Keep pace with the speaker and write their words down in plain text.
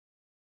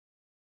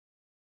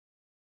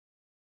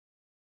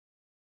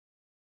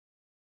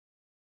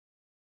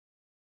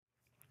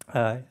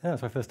Yeah,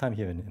 it's my first time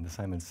here in the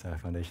Simons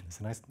Foundation. This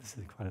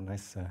is quite a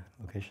nice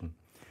location.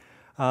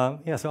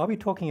 Yeah, so I'll be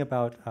talking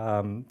about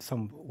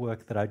some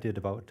work that I did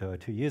about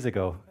 2 years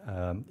ago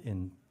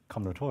in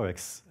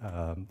combinatorics.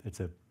 It's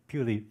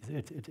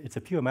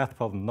a pure math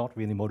problem, not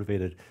really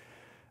motivated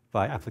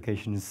by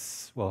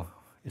applications. Well,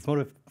 it's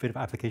motivated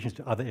by applications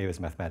to other areas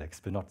of mathematics,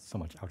 but not so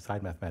much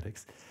outside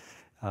mathematics.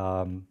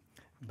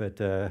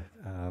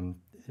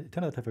 It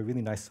turned out to have a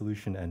really nice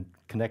solution and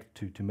connect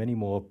to many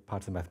more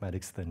parts of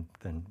mathematics than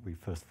we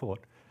first thought.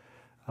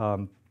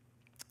 And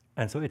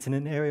so it's in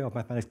an area of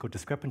mathematics called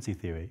discrepancy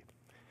theory.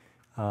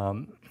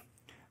 To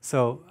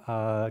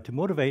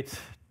motivate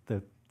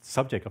the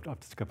subject of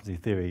discrepancy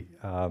theory,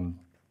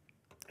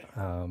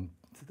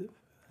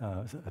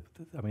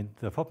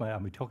 the problem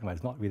I'm talking about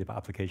is not really about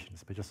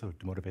applications, but just sort of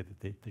to motivate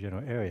the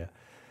general area.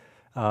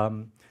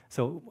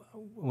 So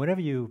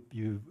whenever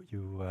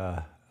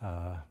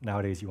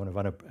nowadays you want to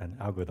run an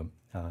algorithm,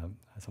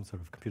 some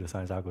sort of computer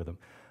science algorithm,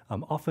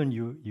 often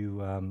you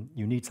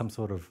need some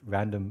sort of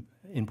random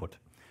input.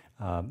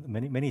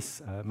 Many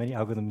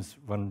algorithms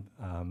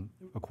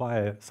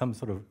require some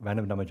sort of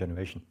random number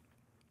generation.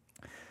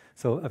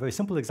 So a very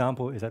simple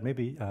example is that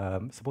maybe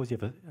suppose you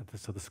have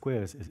so the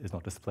square is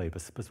not displayed,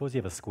 but suppose you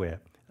have a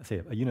square,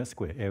 say a unit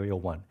square, area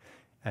 1,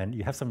 and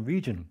you have some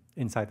region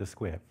inside the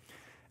square,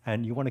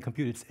 and you want to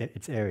compute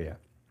its area.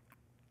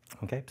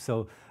 Okay,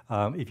 so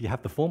if you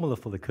have the formula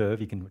for the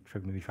curve, you can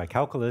maybe try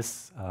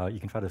calculus. You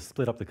can try to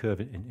split up the curve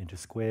into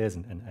squares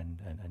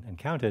and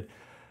count it.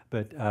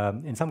 But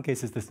in some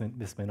cases,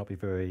 this may not be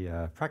very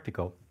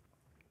practical.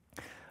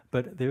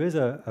 But there is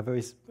a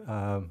very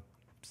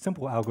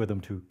simple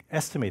algorithm to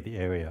estimate the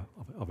area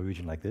of a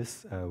region like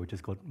this, which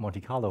is called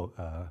Monte Carlo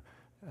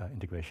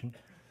integration.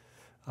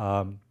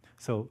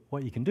 So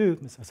what you can do,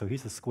 so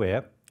here's the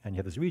square, and you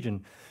have this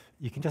region.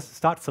 You can just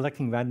start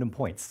selecting random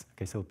points.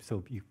 Okay, so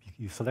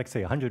you select,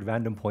 say, 100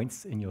 random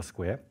points in your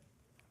square,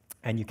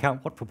 and you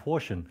count what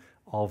proportion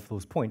of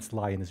those points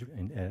lie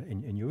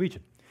in your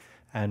region.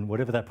 And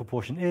whatever that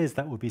proportion is,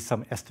 that would be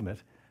some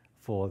estimate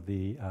for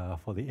the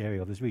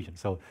area of this region.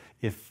 So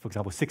if, for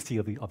example, 60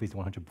 of these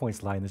 100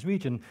 points lie in this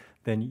region,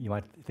 then you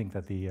might think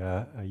that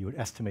you would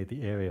estimate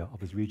the area of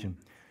this region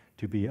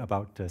to be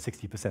about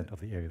 60% of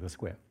the area of the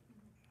square.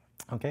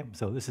 Okay,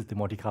 so this is the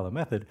Monte Carlo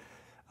method.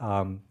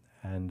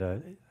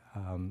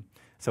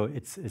 So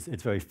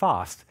it's very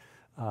fast,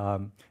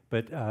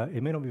 but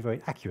it may not be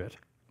very accurate.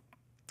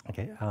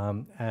 Okay,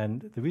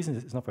 and the reason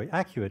it's not very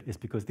accurate is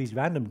because these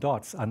random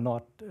dots are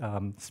not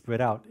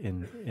spread out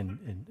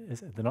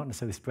they're not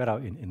necessarily spread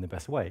out in the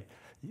best way.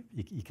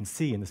 You can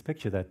see in this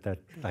picture that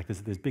like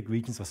there's big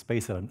regions of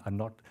space that are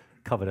not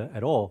covered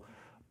at all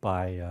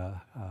by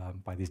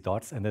these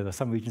dots, and there are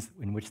some regions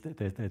in which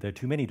there are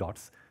too many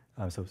dots.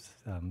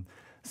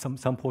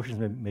 Some portions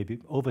may be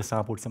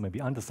oversampled, some may be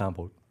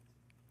undersampled.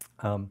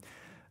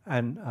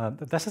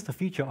 That's just a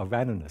feature of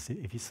randomness.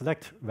 If you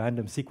select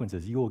random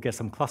sequences, you will get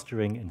some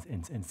clustering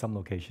in some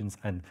locations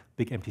and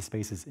big empty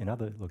spaces in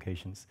other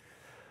locations.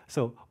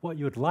 So what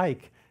you would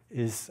like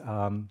is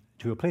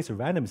to replace a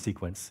random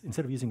sequence.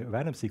 Instead of using a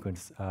random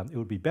sequence, it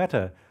would be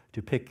better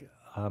to pick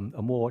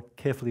a more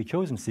carefully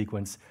chosen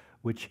sequence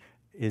which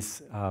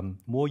is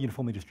more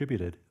uniformly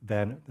distributed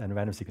than a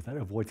random sequence that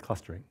avoids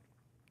clustering.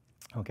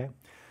 Okay,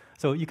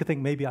 so you could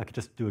think maybe I could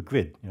just do a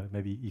grid.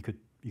 Maybe you could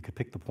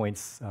pick the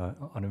points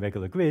on a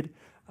regular grid,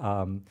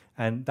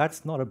 and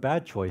that's not a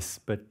bad choice.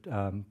 But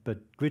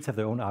grids have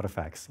their own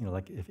artifacts.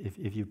 Like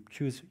if you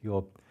choose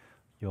your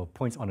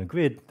points on a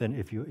grid, then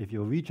if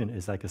your region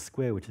is like a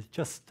square, which is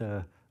just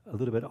a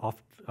little bit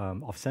off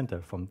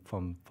center from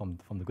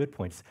the grid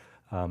points,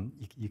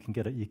 you can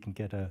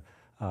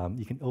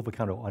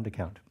overcount or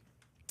undercount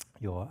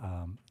your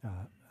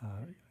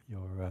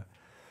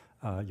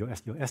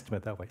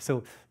estimate that way.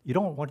 So you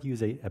don't want to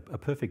use a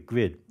perfect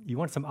grid. You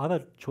want some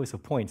other choice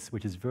of points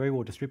which is very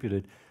well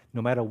distributed.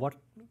 No matter what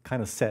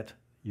kind of set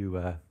you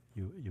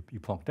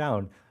plonk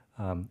down,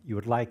 you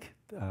would like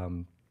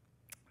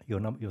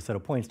your set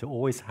of points to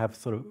always have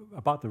sort of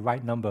about the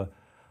right number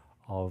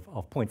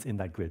of points in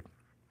that grid.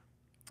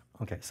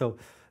 Okay, so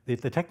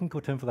the technical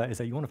term for that is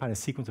that you want to find a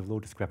sequence of low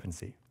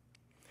discrepancy.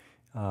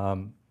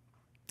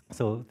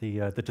 So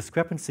the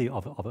discrepancy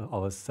of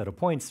a set of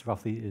points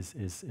roughly is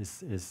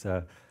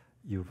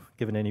you've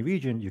given any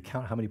region, you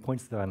count how many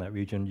points there are in that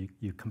region,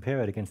 you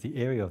compare it against the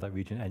area of that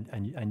region,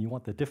 and you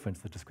want the difference,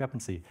 the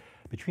discrepancy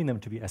between them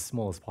to be as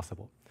small as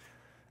possible.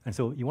 And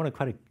so you want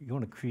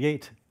to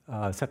create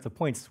sets of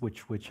points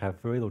which have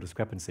very low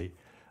discrepancy,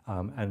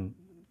 and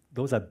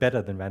those are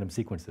better than random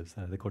sequences.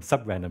 They're called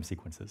sub-random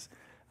sequences,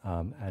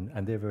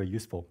 and they're very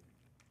useful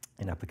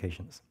in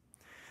applications.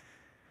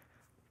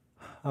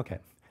 Okay.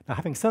 Now,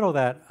 having said all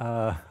that,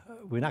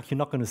 we're actually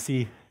not going to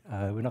see,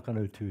 we're not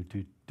going to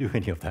do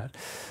any of that.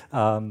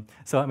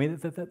 So, I mean,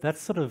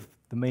 that's sort of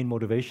the main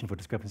motivation for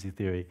discrepancy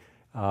theory.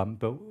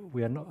 But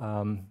we are not,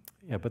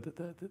 but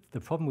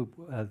the problem,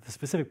 the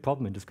specific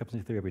problem in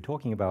discrepancy theory we're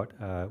talking about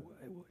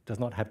does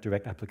not have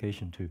direct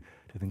application to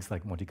things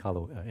like Monte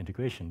Carlo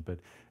integration, but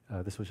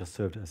this was just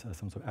served as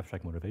some sort of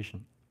abstract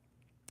motivation.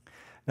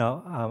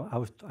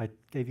 Now, I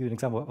gave you an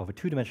example of a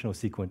two-dimensional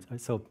sequence.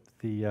 So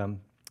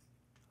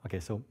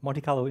so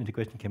Monte Carlo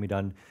integration can be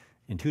done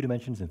in 2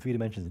 dimensions, in 3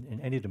 dimensions, in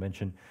any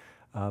dimension.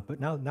 But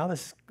now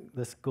let's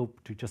go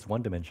to just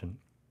 1 dimension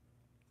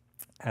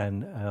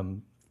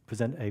and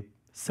present a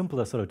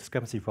simpler sort of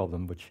discrepancy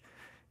problem,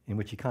 in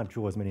which you can't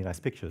draw as many nice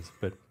pictures,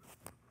 but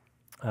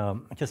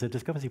just a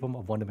discrepancy problem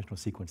of 1-dimensional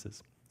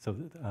sequences. So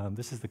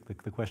this is the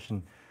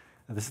question.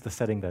 This is the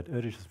setting that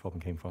Erdős's problem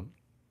came from.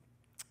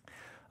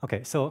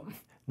 Okay, so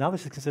now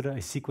let's just consider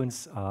a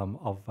sequence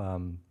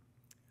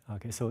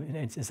so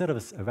instead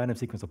of a random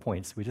sequence of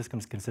points, we're just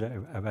going to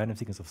consider a random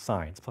sequence of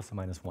signs, plus or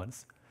minus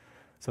 1s.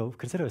 So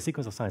consider a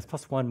sequence of signs,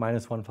 plus 1,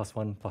 minus 1, plus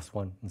 1, plus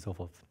 1, and so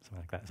forth, something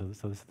like that.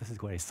 So this is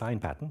called a sign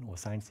pattern or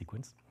sign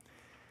sequence.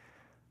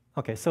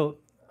 Okay, so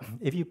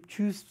if you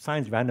choose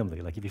signs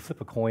randomly, like if you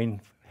flip a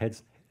coin,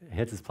 heads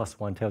is plus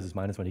 1, tails is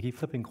minus 1, you keep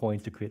flipping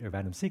coins to create a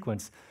random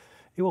sequence,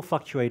 it will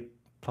fluctuate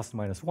plus or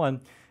minus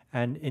 1.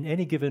 And in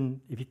any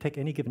given, if you take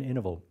any given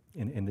interval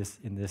in this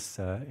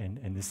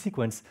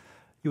sequence,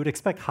 you would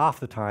expect half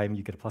the time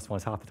you get plus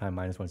 1s, half the time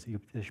minus 1s. So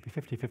there should be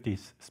 50-50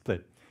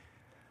 split.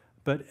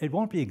 But it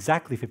won't be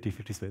exactly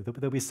 50-50 split.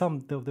 There'll be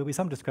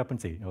some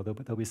discrepancy.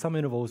 There'll be some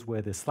intervals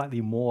where there's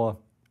slightly more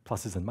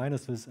pluses and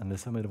minuses, and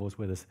there's some intervals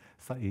where there's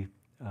slightly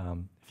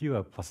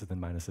fewer pluses and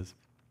minuses.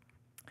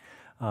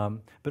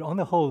 But on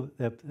the whole,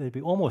 they'd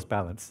be almost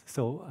balanced.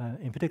 So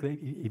in particular,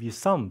 if you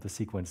sum the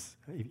sequence,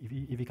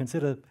 if you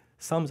consider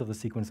sums of the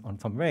sequence on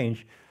some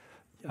range,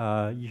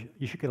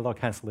 you should get a lot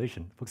of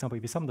cancellation. For example,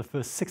 if you sum the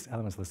first 6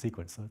 elements of the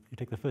sequence, so you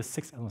take the first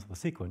 6 elements of the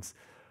sequence,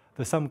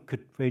 the sum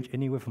could range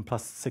anywhere from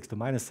plus 6 to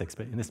minus 6,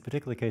 but in this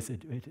particular case,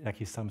 it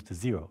actually sums to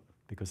 0,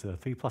 because there are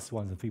 3 plus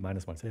 1s and 3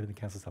 minus 1s, so everything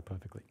cancels out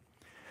perfectly.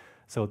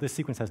 So this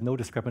sequence has no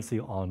discrepancy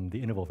on the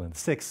interval length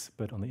 6,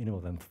 but on the interval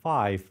length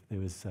 5,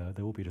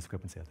 there will be a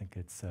discrepancy. I think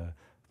it's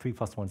 3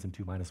 plus 1s and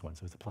 2 minus 1s,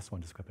 so it's a plus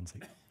 1 discrepancy.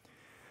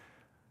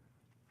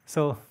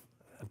 So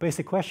a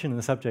basic question in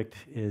the subject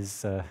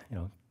is,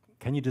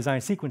 can you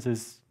design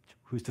sequences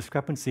whose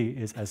discrepancy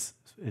is as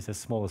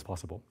small as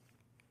possible?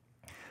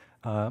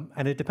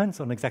 And it depends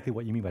on exactly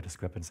what you mean by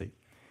discrepancy.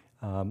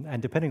 And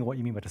depending on what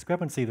you mean by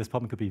discrepancy, this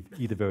problem could be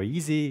either very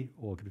easy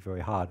or it could be very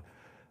hard.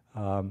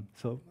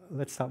 So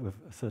let's start with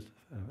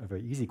a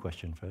very easy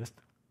question first.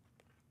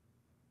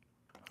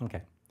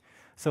 Okay.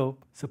 So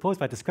suppose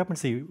by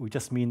discrepancy, we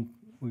just mean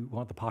we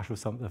want the partial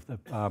sum of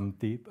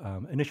the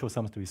initial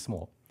sums to be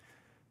small.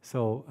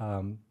 So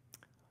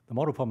the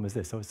model problem is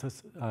this. So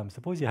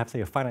suppose you have, say,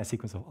 a finite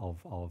sequence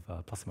of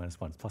plus and minus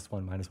 1s, plus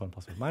 1, minus 1,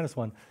 plus 1, minus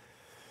 1,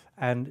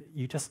 and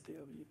you just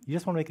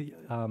want to make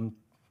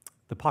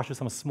the partial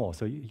sum small.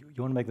 So you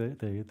want to make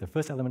the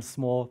first element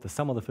small, the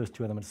sum of the first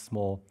 2 elements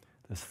small,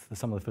 the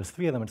sum of the first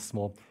 3 elements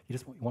small. You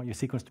just want your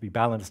sequence to be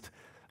balanced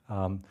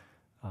on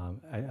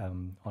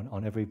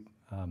every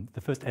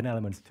the first n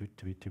elements to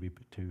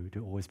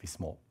always be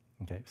small.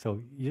 Okay,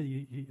 so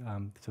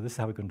so this is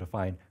how we're going to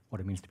define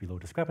what it means to be low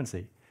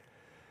discrepancy.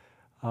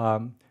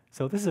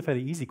 So this is a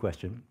fairly easy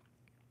question.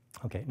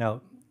 Okay,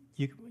 now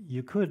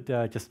you could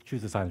just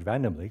choose the signs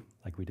randomly,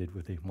 like we did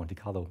with the Monte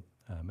Carlo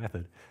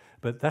method,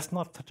 but that's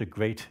not such a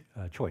great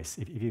choice.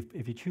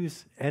 If you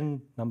choose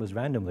n numbers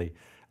randomly,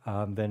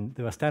 then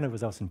there are standard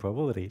results in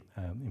probability,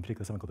 in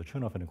particular something called the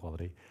Chernoff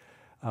inequality,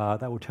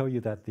 that will tell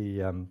you that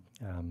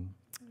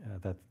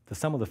that the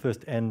sum of the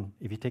first n,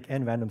 if you take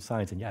n random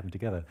signs and you add them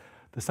together,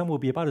 the sum will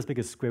be about as big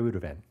as square root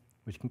of n,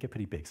 which can get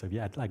pretty big. So if you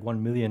add like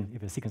 1 million,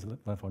 if a sequence is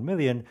length 1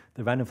 million,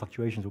 the random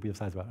fluctuations will be of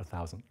size about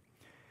 1,000.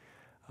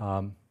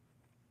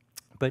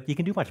 But you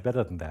can do much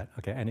better than that,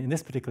 okay? And in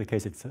this particular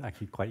case, it's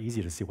actually quite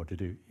easy to see what to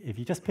do. If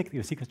you just pick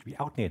your sequence to be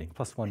alternating,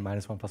 plus 1,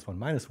 minus 1, plus 1,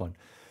 minus 1,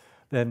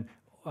 then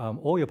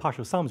all your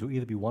partial sums will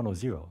either be 1 or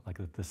 0. Like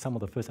the sum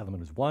of the first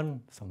element is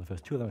 1, the sum of the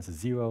first 2 elements is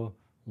 0,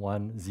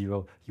 1,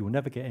 0. You will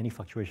never get any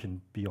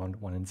fluctuation beyond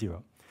 1 and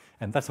 0.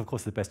 And that's, of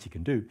course, the best you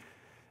can do.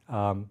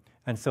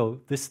 And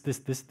so this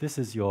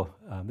is your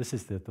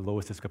the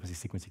lowest discrepancy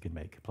sequence you can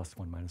make, plus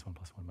 1, minus 1,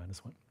 plus 1,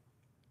 minus 1.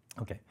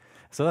 Okay,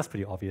 so that's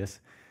pretty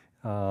obvious.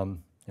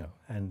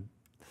 And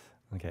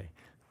okay,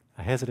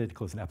 I hesitate to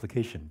call this an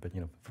application, but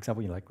for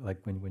example, like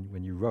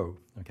when you row,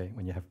 okay,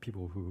 when you have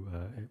people who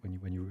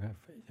when you have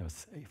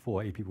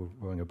 4 or 8 people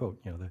rowing a boat,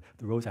 the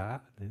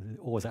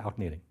oars are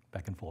alternating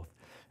back and forth,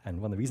 and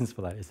one of the reasons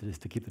for that is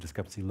to keep the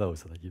discrepancy low,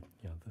 so that it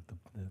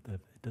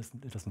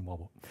doesn't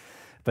wobble.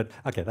 But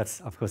okay, that's,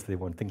 of course, they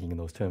weren't thinking in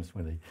those terms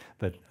when they.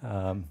 But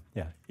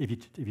if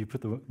you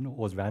put the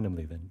oars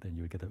randomly, then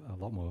you would get a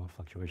lot more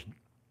fluctuation.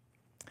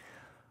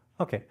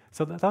 Okay,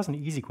 so that was an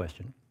easy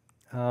question.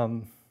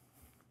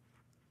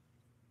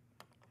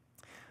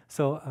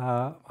 So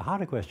a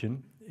harder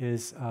question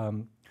is,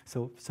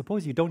 so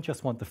suppose you don't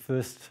just want the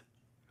first,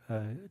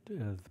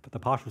 the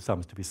partial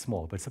sums to be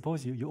small, but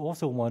suppose you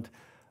also want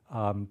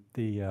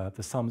the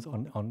sums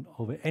on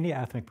over any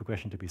arithmetic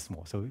progression to be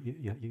small. So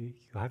you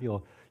have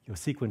your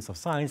sequence of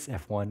signs,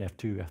 F1,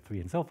 F2,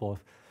 F3, and so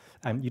forth.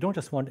 And you don't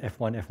just want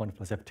F1, F1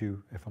 plus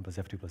F2, F1 plus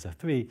F2 plus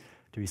F3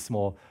 to be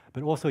small,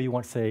 but also you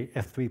want, say,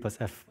 F3 plus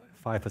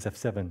 5 plus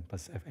F7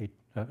 plus F8,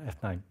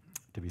 F9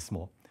 to be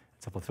small.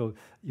 So forth. So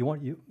you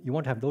want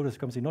to have low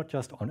discrepancy not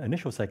just on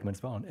initial segments,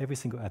 but on every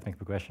single arithmetic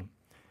progression.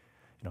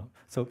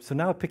 So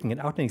now picking an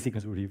alternating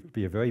sequence would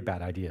be a very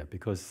bad idea,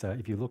 because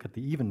if you look at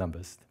the even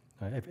numbers,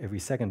 every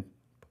second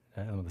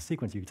element of the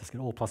sequence, you just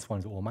get all plus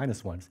ones or all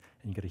minus ones,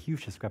 and you get a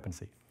huge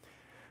discrepancy.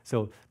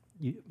 So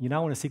you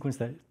now want a sequence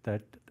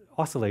that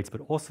oscillates,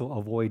 but also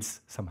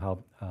avoids somehow,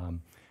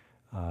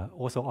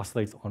 also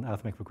oscillates on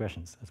arithmetic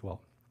progressions as well.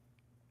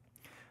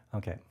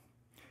 Okay.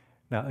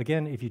 Now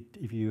again,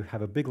 if you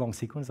have a big long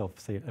sequence of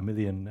say 1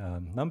 million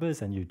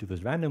numbers and you do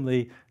this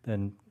randomly,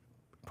 then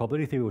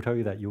probability theory will tell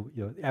you that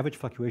your average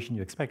fluctuation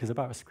you expect is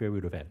about a square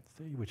root of n,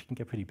 which can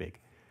get pretty big.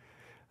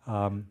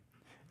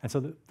 And so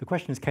the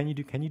question is, can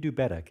you do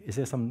better? Is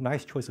there some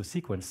nice choice of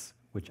sequence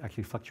which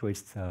actually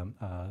fluctuates a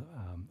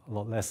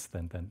lot less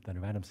than a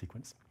random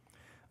sequence?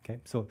 Okay,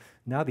 so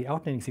now the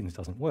alternating sequence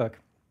doesn't work.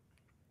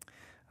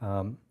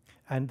 And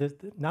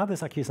now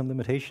there's actually some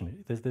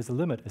limitation. There's a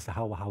limit as to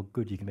how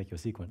good you can make your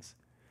sequence.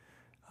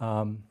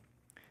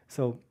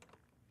 So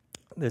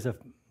there's a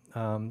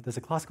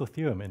classical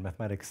theorem in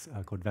mathematics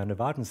called van der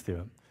Waals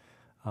theorem.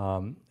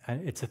 And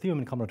it's a theorem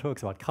in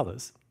combinatorics about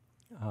colors.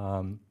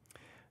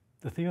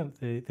 The statement of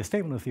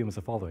the theorem is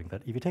the following,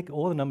 that if you take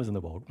all the numbers in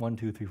the world, 1,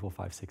 2, 3, 4,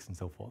 5, 6, and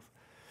so forth,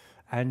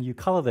 and you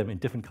color them in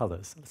different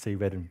colors, let's say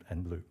red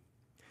and blue,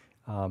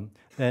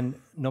 then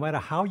no matter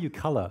how you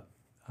color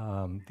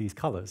these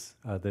colors,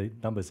 the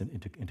numbers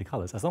into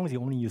colors, as long as you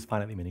only use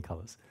finitely many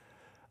colors,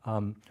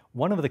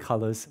 one of the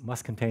colors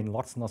must contain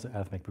lots and lots of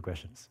arithmetic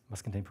progressions,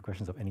 must contain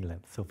progressions of any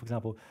length. So for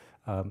example,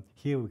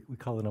 here we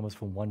color the numbers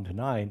from 1 to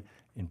 9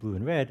 in blue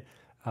and red,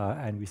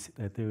 and we see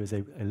that there is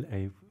a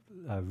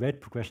red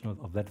progression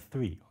of length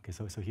 3. Okay,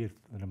 so here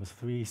the numbers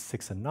 3,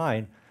 6, and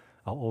 9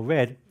 are all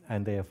red,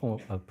 and they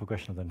form a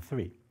progression of length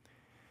 3.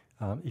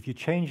 If you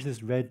change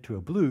this red to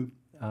a blue,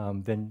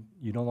 then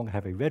you no longer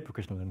have a red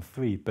progression of length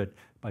 3, but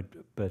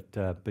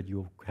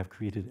you have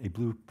created a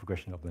blue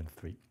progression of length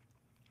 3.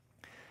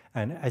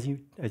 And as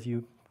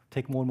you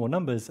take more and more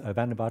numbers,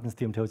 van der Waals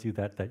theorem tells you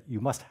that you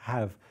must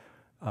have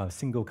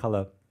single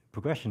color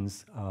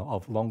progressions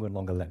of longer and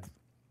longer length.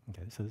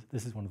 Okay, so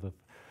this is one of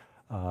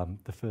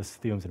the first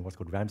theorems in what's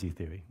called Ramsey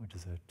theory, which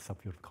is a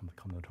subfield of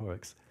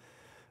combinatorics.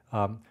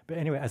 But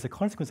anyway, as a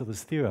consequence of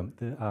this theorem,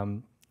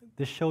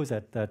 this shows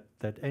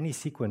that any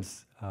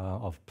sequence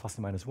of plus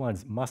and minus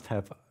ones must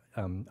have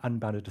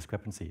unbounded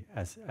discrepancy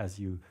as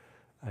you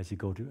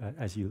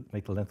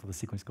make the length of the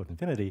sequence go to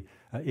infinity,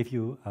 if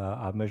you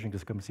are measuring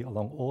discrepancy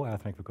along all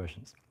arithmetic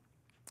progressions.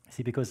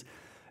 See, because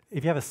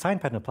if you have a sign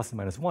pattern of plus and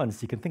minus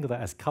ones, you can think of that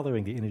as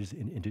coloring the integers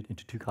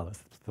into two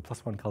colors, the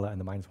plus one color and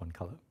the minus one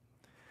color.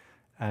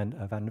 And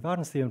van der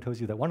Waals theorem tells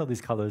you that one of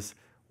these colors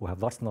will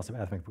have lots and lots of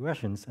arithmetic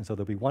progressions, and so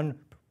there'll be one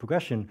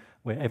progression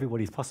where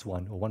everybody's plus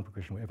one, or one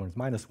progression where everyone's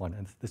minus one,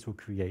 and this will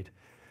create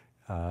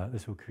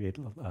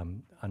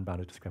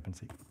unbounded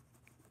discrepancy.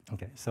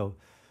 Okay, so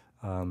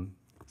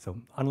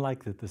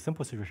unlike the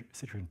simple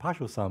situation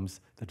partial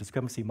sums, the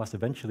discrepancy must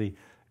eventually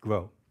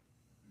grow.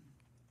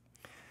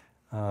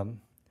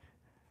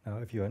 Now,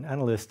 if you're an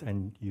analyst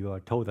and you are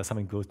told that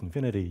something goes to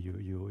infinity,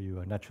 you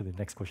are naturally, the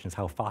next question is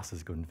how fast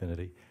does it go to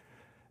infinity?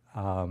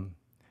 And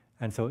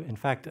so, in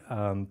fact,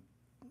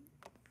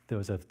 there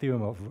was a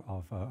theorem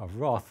of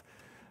Roth.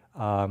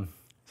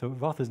 So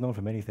Roth is known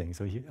for many things.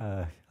 So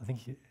I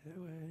think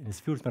in his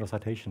Fields Medal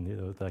citation,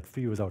 there were like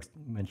 3 results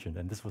mentioned,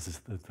 and this was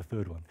the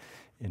third one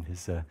in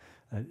his.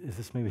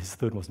 This maybe his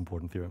third most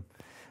important theorem.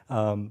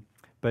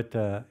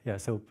 Yeah,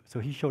 so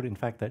he showed, in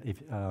fact, that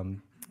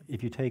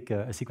if you take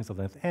a sequence of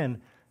length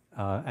n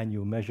and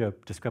you measure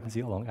discrepancy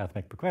along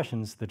arithmetic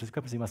progressions, the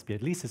discrepancy must be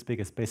at least as big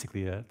as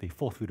basically the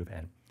fourth root of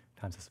n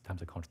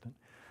times a constant.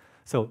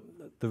 So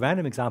the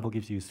random example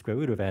gives you square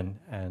root of n,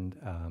 and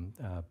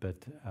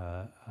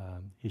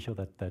he showed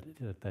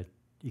that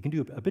you can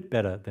do a bit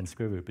better than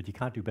square root, but you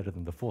can't do better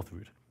than the fourth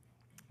root.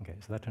 Okay,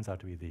 so that turns out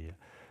to be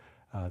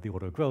the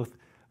order of growth.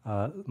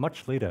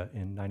 Much later,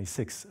 in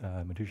 '96,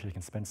 Matuszek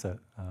and Spencer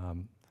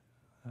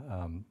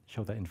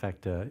showed that, in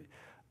fact,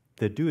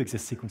 there do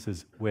exist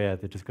sequences where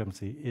the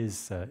discrepancy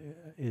is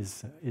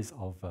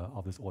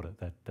of this order,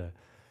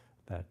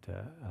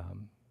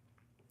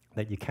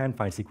 that you can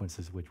find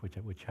sequences which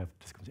have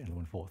discrepancy in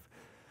 1/4.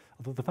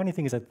 Although the funny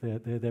thing is that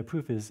their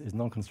proof is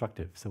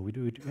non-constructive, so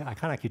I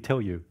can't actually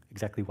tell you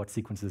exactly what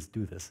sequences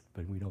do this,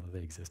 but we know that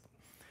they exist.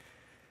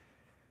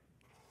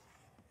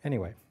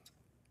 Anyway,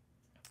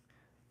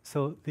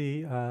 so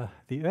the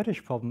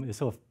Erdős problem is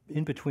sort of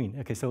in between.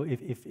 Okay, so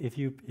if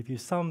you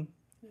sum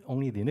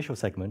only the initial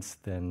segments,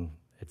 then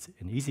it's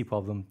an easy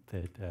problem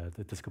that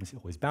the discrepancy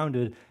is always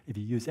bounded. If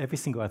you use every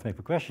single arithmetic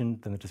progression,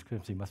 then the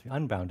discrepancy must be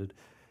unbounded.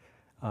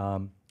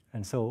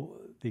 And so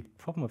the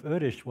problem of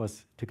Erdős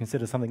was to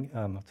consider something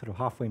sort of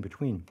halfway in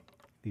between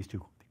these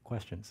two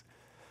questions,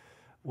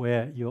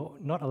 where you're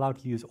not allowed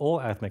to use all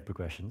arithmetic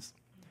progressions,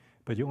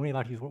 but you're only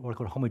allowed to use what are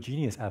called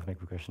homogeneous arithmetic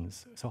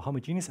progressions. So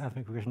homogeneous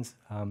arithmetic progressions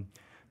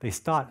they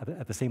start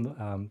at the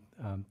same,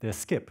 their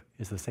skip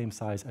is the same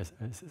size as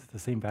the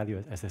same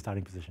value as their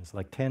starting position. So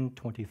like 10,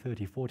 20,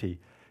 30, 40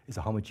 is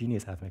a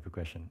homogeneous arithmetic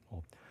progression,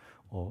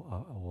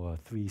 or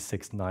 3,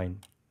 6, 9,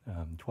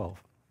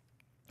 12.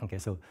 Okay,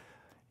 so,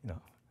 you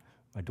know,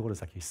 my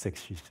daughter's actually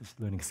 6. She's just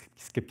learning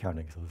skip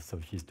counting, so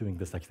she's doing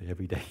this actually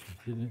every day.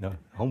 You know,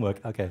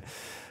 homework. Okay,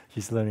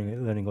 she's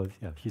learning all.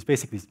 Yeah, she's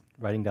basically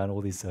writing down all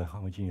these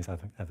homogeneous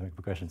arithmetic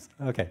progressions.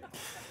 Okay,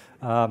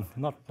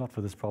 not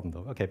for this problem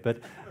though. Okay, but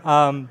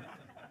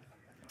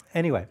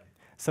anyway,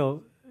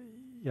 so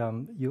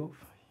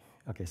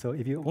so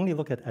if you only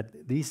look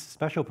at these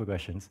special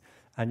progressions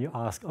and you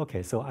ask,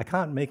 okay, so I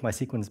can't make my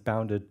sequence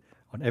bounded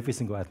on every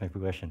single arithmetic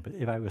progression, but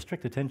if I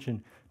restrict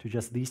attention to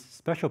just these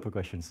special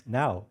progressions,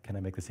 now can I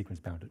make the sequence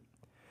bounded?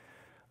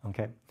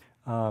 Okay,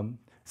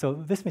 so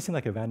this may seem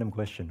like a random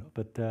question,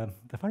 but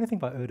the funny thing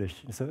about Erdős,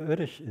 so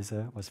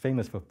Erdős was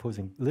famous for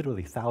posing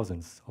literally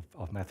thousands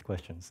of math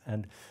questions,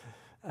 and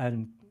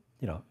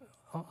you know,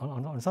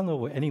 on some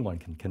level anyone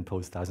can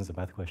pose thousands of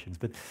math questions,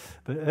 but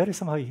Erdős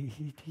somehow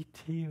he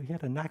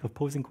had a knack of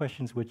posing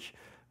questions which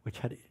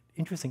had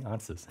interesting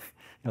answers.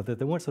 You know,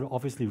 they weren't sort of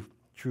obviously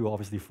true,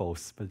 obviously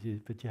false, but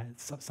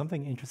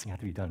something interesting had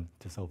to be done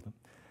to solve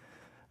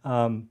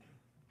them.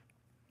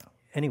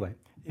 Anyway,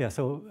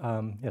 so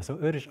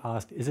Erdős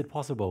asked, is it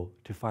possible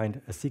to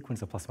find a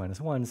sequence of plus minus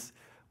ones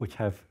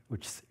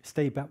whose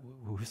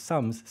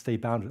sums stay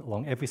bounded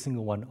along every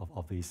single one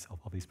of these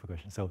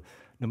progressions? So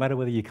no matter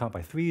whether you count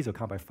by 3s or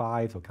count by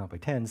 5s or count by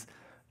 10s,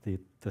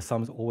 the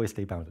sums always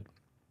stay bounded.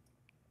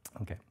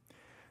 Okay.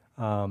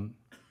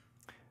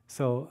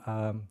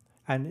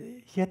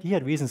 And he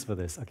had reasons for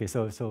this. Okay,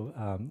 so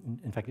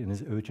in fact, in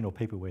his original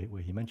paper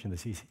where he mentioned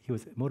this, he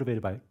was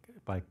motivated by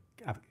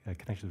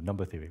connections of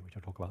number theory, which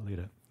I'll talk about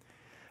later.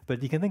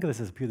 But you can think of this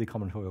as a purely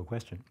combinatorial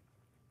question.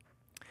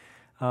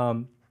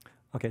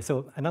 Okay,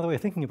 so another way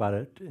of thinking about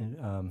it,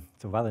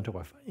 so rather than talk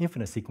about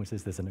infinite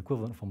sequences, there's an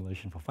equivalent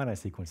formulation for finite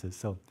sequences.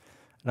 So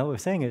another way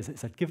of saying it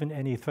is that given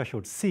any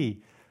threshold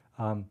C,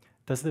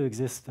 does there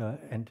exist,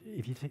 and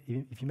if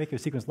you make your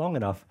sequence long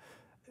enough,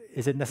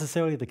 is it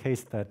necessarily the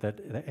case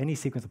that any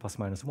sequence of plus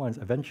minus ones,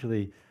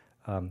 eventually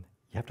you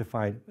have to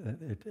find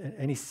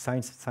any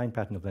sign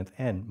pattern of length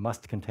n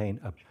must contain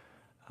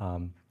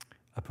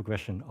a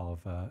progression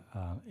of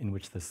in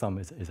which the sum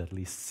is at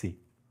least C?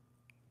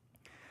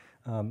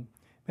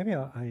 Maybe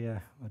I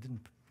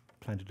didn't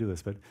plan to do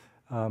this, but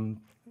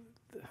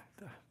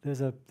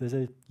there's a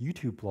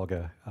YouTube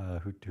blogger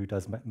who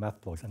does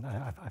math blogs, and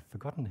I've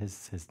forgotten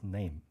his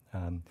name.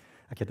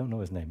 I don't know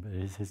his name, but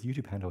his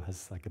YouTube handle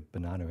has like a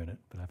banana in it,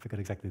 but I forgot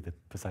exactly the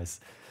precise.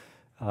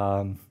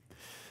 But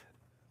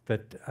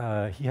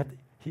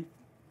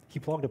he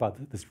blogged about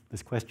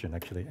this question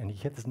actually, and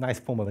he had this nice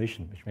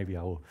formulation, which maybe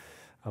I will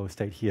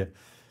state here.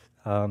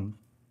 One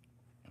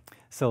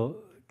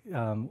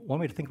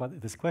way to think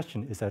about this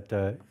question is that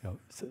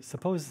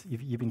suppose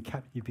you've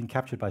been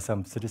captured by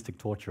some sadistic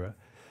torturer,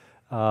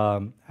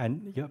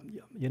 and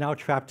you're now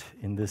trapped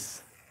in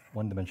this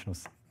one-dimensional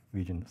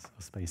region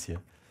of space here.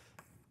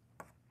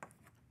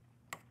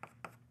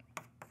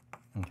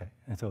 Okay,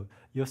 and so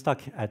you're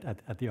stuck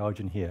at the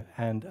origin here,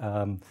 and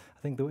I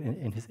think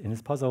in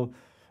his puzzle,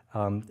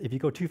 if you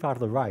go too far to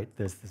the right,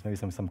 there's maybe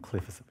some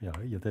cliff.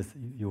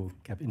 You'll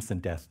have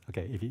instant death.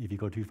 Okay, if you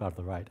go too far to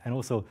the right, and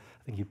also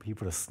I think he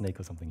put a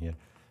snake or something here.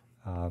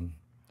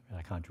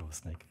 I can't draw a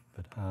snake,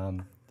 but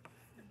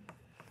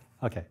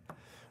okay,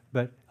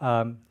 but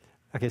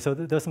okay. So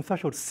there's some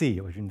threshold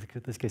C, which in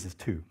this case is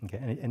 2.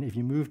 Okay, and if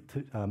you move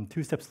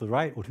 2 steps to the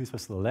right or 2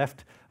 steps to the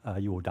left,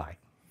 you will die.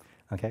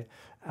 Okay,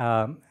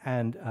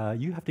 and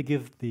you have to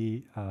give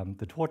the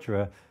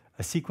torturer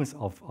a sequence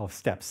of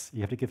steps.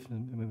 You have to give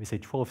them, when we say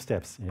 12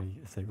 steps,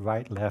 you say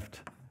right, left,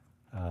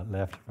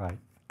 left, right.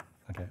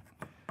 Okay,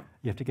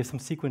 you have to give some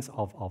sequence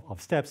of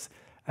steps,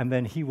 and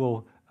then he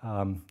will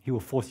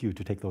force you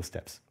to take those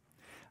steps.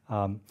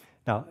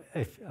 Now,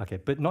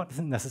 but not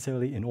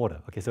necessarily in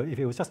order. Okay, so if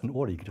it was just in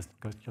order, you could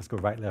just go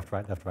right, left,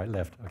 right, left, right,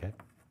 left. Okay,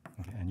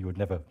 and you would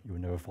never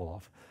fall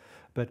off.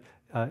 But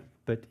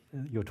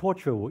your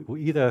torturer will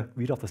either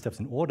read off the steps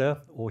in order,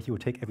 or he will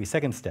take every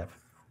second step,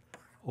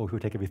 or he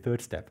will take every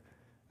third step,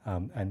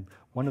 and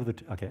one of the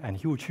and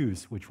he will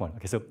choose which one.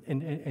 Okay, so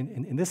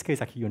in this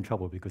case, actually, you're in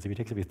trouble because if he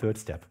takes every third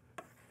step,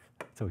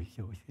 so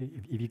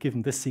if you give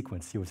him this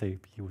sequence, he will say,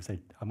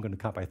 I'm going to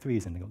count by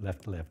 3s and go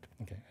left, left.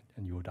 Okay,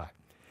 and you will die.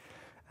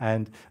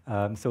 And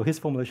so his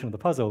formulation of the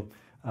puzzle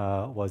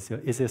was: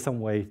 is there some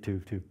way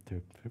to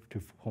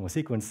form a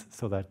sequence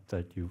so that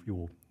you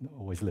will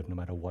always live no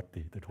matter what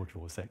the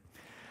torturer will say?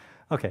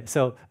 Okay,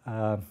 so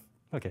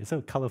so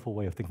a colorful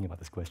way of thinking about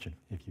this question.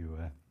 If you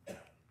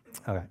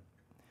all right,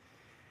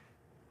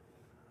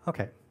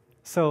 okay,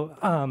 so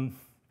all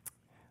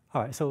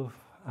right, so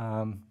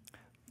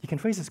you can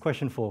phrase this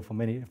question for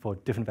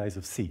different values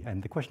of C,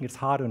 and the question gets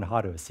harder and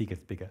harder as C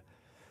gets bigger.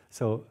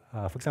 So,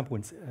 for example,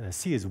 when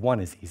C is 1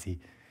 is easy.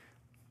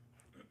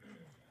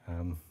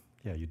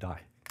 You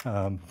die,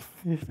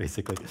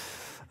 basically.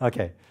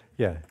 Okay,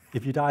 yeah,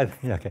 if you die,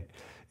 yeah, okay.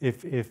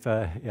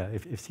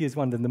 if C is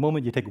 1, then the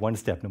moment you take one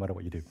step, no matter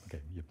what you do, okay,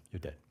 you're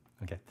dead.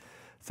 Okay,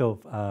 so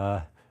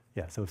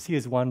so if C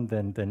is 1,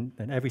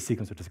 then every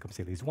sequence of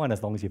discrepancy at least 1,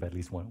 as long as you have at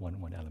least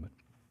one element.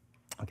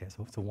 Okay,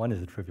 so 1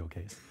 is a trivial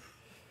case.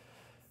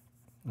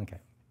 Okay.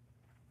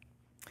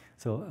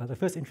 So the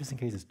first interesting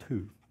case is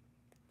 2.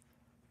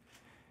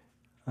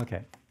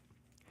 Okay.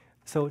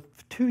 So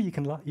 2, you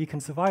can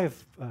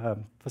survive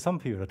for some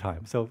period of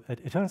time. So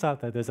it turns out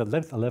that there's a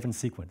length 11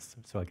 sequence.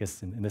 So I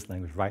guess in this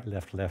language, right,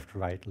 left, left,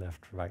 right,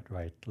 left, right,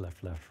 right,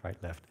 left, left, right,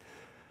 left.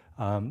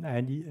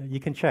 And you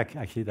can check,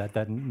 actually,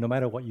 that no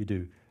matter what you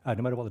do, no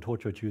matter what the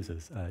torturer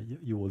chooses,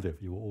 you will live.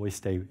 You will always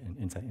stay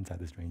inside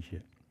this range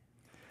here.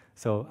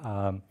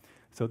 So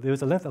so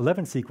there's a length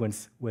 11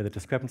 sequence where the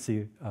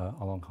discrepancy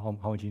along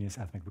homogeneous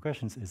arithmetic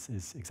progressions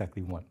is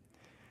exactly 1.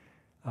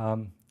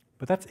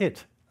 But that's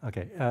it.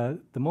 Okay.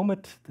 The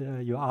moment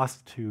you're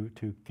asked to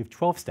give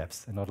 12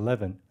 steps and not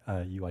 11,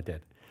 you are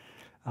dead.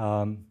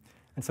 And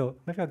so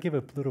maybe I'll give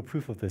a little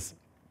proof of this.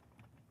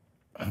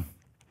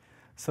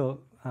 So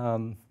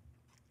the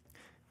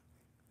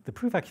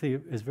proof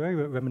actually is very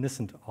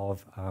reminiscent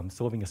of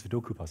solving a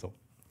Sudoku puzzle.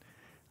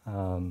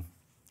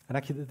 And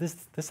actually,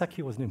 this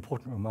actually was an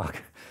important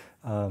remark.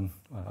 I'll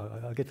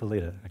get to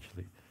later,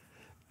 actually.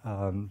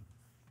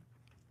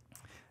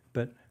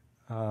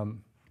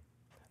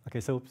 Okay,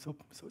 so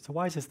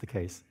why is this the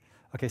case?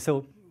 Okay,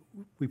 so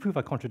we prove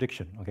a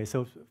contradiction. Okay,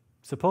 so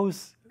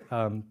suppose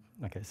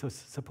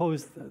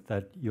suppose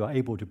that you are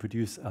able to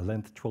produce a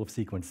length 12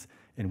 sequence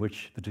in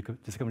which the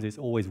discrepancy is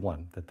always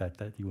 1,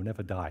 that you will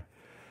never die.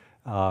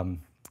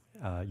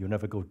 You'll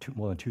never go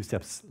more than 2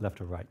 steps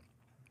left or right.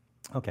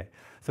 Okay,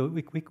 so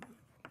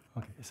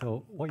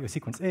so what your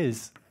sequence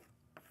is.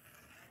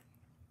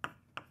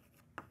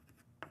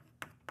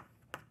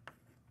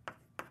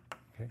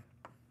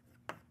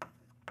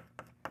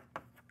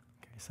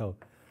 So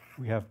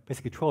we have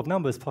basically 12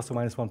 numbers, plus or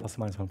minus 1, plus or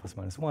minus 1, plus or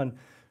minus 1,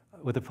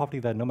 with the property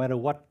that no matter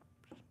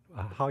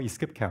how you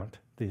skip count,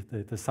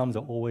 the sums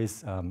are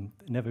always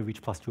never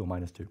reach plus 2 or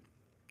minus 2.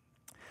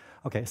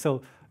 Okay,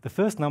 so the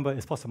first number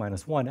is plus or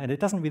minus 1, and it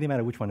doesn't really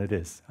matter which one it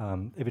is.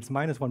 If it's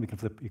minus 1, we can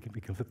flip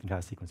the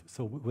entire sequence.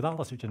 So without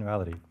loss of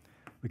generality,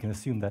 we can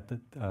assume that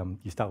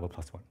you start with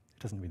plus 1.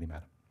 It doesn't really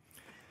matter.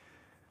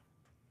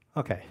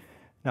 Okay,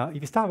 now if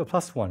you start with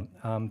plus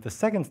 1, the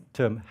second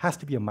term has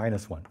to be a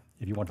minus 1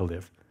 if you want to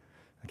live.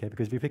 Okay,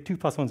 because if you pick 2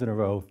 plus 1s in a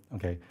row,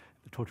 okay,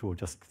 the torturer will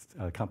just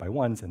count by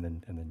 1s, and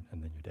then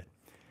you're dead.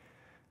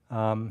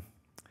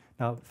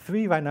 Now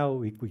 3 right now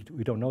we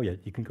don't know yet.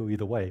 You can go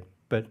either way.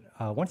 But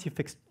once you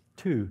fix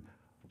 2,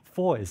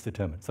 4 is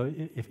determined. So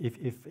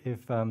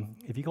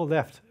if you go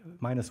left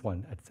minus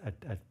 1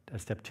 at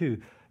step 2,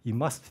 you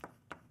must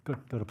go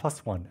to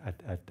plus 1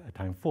 at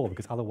time 4,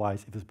 because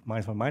otherwise, if it's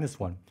minus 1 minus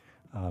 1,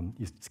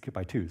 you skip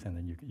by 2s, and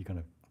then you're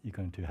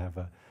going to have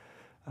a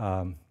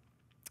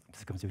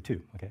discrepancy of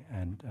 2. Okay,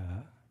 and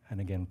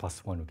again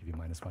plus 1 will give you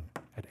minus 1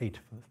 at 8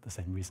 for the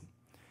same reason.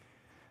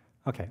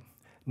 Okay.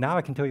 Now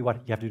I can tell you what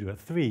you have to do at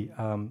 3.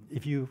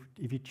 If you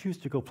choose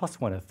to go plus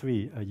 1 at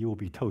 3, you will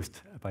be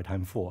toast by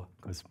time 4,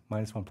 because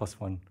minus 1 plus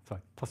 1,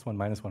 sorry, plus 1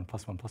 minus 1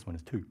 plus 1 plus 1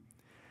 is 2.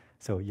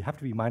 So you have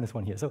to be minus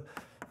 1 here. So,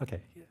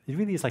 okay, it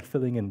really is like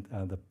filling in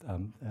the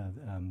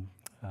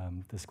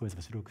squares of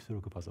a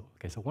Sudoku puzzle.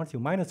 Okay, so once you're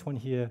minus 1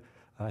 here,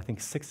 I think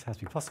 6 has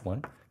to be plus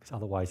 1, because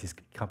otherwise you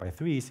count by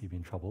 3s, so you'll be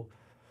in trouble.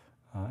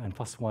 And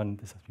plus 1,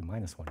 this has to be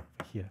minus 1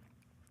 here.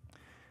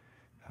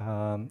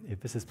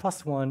 If this is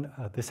plus 1,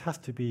 this has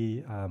to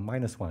be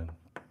minus 1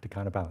 to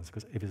counterbalance,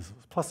 because if this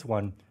was plus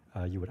 1,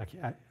 you would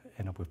actually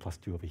end up with plus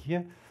 2 over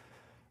here.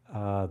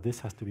 This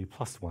has to be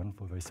plus 1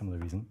 for a very similar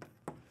reason.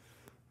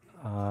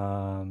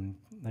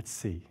 Let's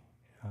see.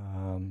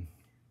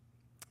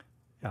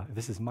 Yeah, if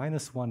this is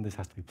minus 1, this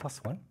has to be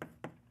plus 1,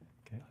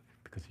 okay,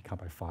 because you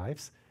count by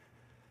 5s.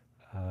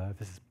 If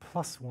this is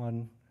plus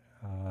 1,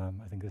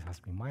 I think this has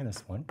to be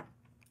minus 1.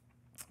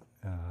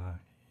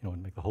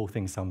 Make the whole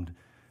thing summed.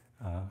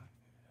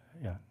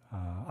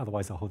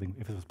 Otherwise, the whole thing,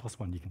 if it was plus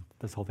 1,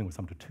 this whole thing would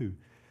sum to 2.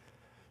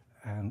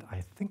 And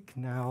I think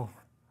now,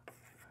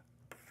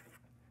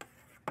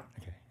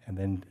 okay, and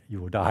then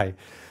you will die,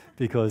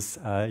 because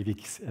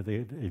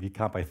if you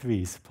count by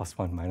 3s, plus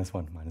 1, minus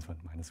 1, minus 1,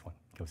 minus 1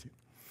 kills you.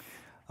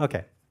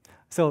 Okay,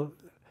 so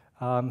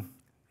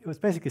it was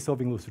basically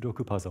solving a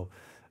Sudoku puzzle.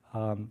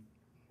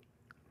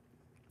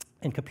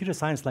 In computer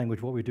science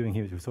language, what we're doing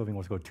here is we're solving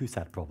what's called a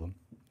two-sat problem.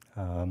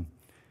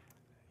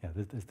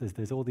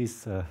 There's all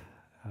these,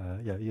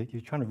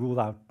 you're trying to rule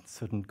out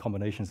certain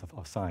combinations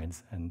of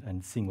signs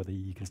and seeing whether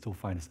you can still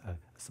find a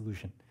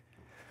solution.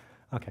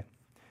 Okay,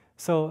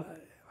 so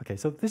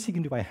this you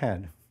can do by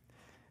hand.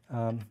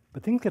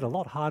 But things get a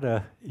lot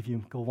harder if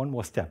you go one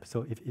more step.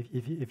 So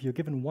if you're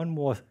given one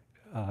more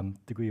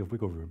degree of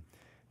wiggle room,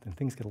 then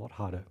things get a lot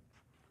harder.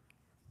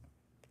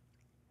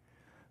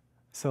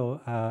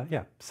 So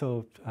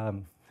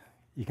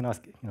you can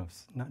ask,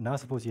 now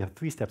suppose you have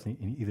 3 steps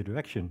in either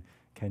direction.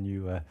 Can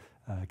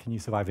you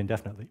survive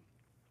indefinitely?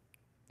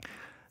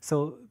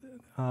 So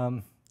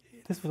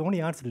this was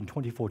only answered in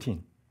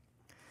 2014.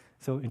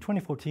 So in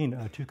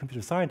 2014, two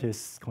computer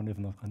scientists, Kornev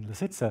and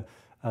Lisitsa,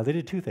 they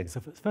did two things. So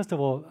first of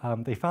all,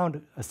 they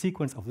found a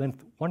sequence of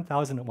length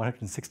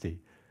 1,160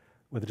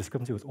 where the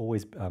discrepancy was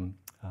always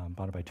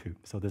bounded by 2.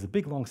 So there's a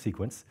big, long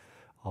sequence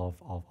of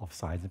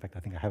signs. In fact, I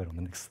think I have it on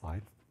the next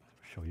slide.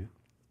 I'll show you.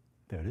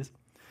 There it is.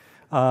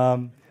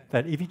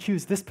 That if you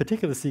choose this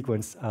particular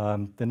sequence,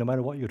 then no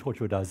matter what your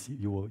torturer does,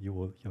 your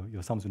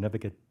sums will never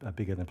get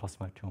bigger than plus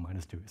 2 or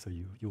minus 2. So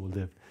you will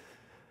live.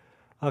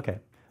 Okay,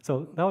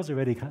 so that was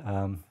already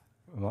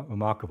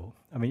remarkable.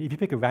 I mean, if you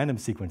pick a random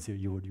sequence,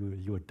 you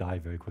would die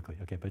very quickly.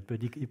 Okay,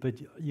 but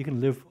you can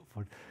live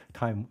for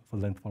time for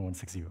length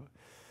 1160.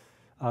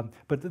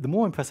 But the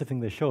more impressive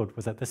thing they showed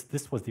was that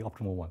this was the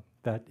optimal one.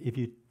 That if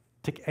you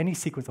take any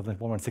sequence of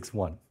length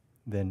 1161,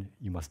 then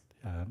you must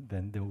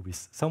then there will be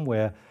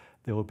somewhere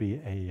there will be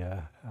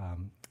a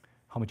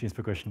homogeneous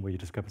progression where your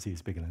discrepancy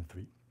is bigger than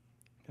 3,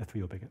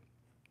 3 or bigger.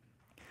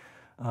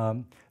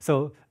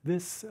 So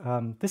this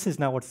is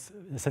now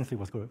essentially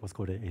what's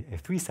called a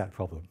 3-sat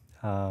problem.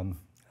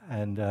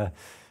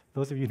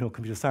 Those of you who know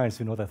computer science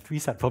who know that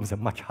 3-sat problems are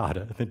much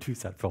harder than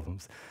 2-sat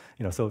problems.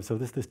 You know, so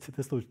this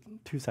little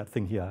 2-sat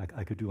thing here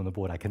I could do on the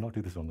board. I cannot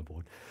do this on the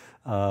board.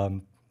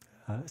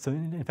 So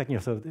in fact, you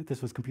know, so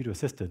this was computer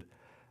assisted.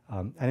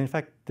 And in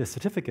fact, the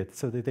certificate,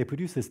 so they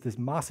produced this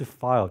massive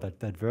file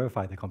that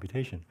verified the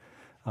computation.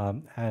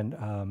 At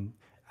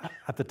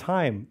the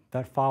time,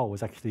 that file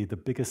was actually the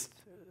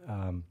biggest,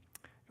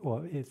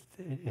 well, it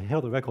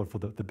held the record for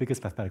the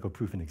biggest mathematical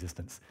proof in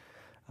existence.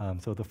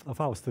 So the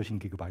file was 13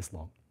 gigabytes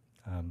long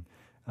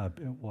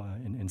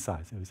in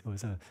size.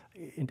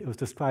 It was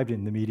described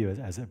in the media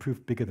as a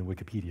proof bigger than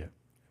Wikipedia,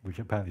 which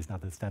apparently is now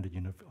the standard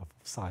unit of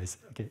size.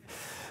 Okay.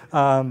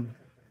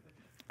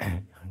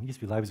 It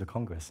used to be Libraries of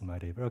Congress in my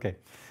day, but okay.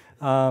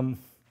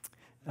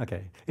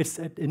 Okay,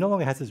 it no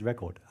longer has this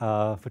record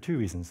for two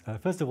reasons.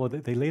 First of all,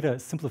 they later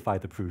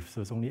simplified the proof,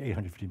 so it's only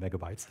 850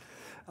 megabytes.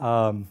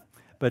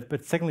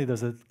 But secondly,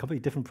 there's a completely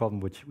different problem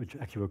which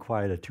actually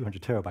required a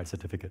 200 terabyte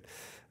certificate.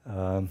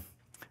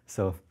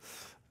 So,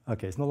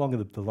 okay, it's no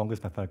longer the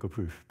longest mathematical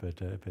proof,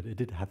 but it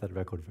did have that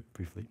record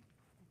briefly.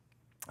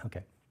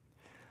 Okay,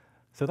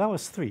 so that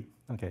was 3.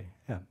 Okay,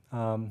 yeah.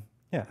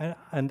 Yeah,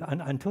 and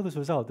until this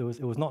result,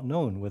 it was not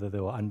known whether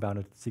there were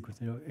unbounded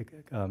sequences. You know,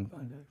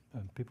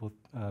 it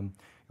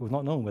was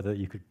not known whether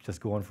you could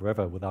just go on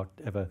forever without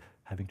ever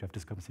having to have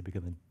discrepancy bigger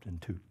than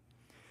 2.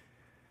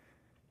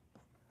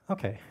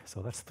 Okay,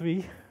 so that's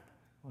 3.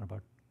 What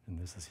about, and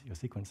this is your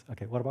sequence.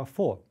 Okay, what about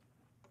 4?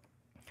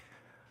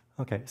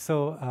 Okay,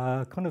 so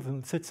Kornev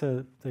and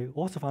Lisitsa, they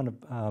also found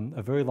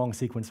a very long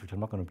sequence, which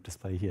I'm not going to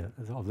display here,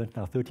 of length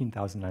now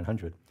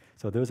 13,900.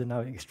 So there was a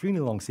now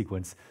extremely long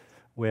sequence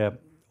where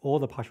all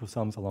the partial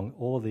sums along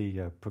all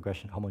the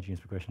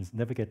homogeneous progressions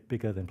never get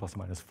bigger than plus or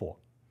minus 4.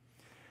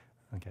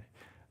 Okay,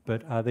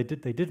 but they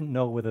didn't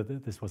know whether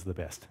this was the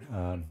best.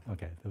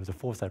 Okay, there was a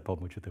 4-sat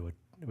problem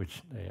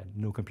which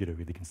no computer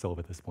really can solve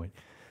at this point.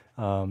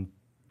 Yeah,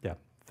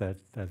 so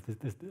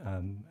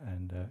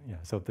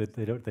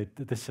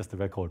this is just the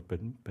record. But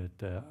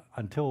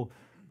until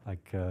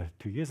like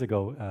 2 years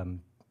ago,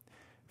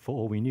 for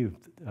all we knew,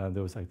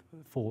 there was like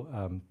 4.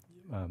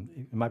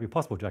 It might be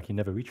possible to actually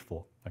never reach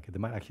 4. Okay,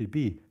 there might actually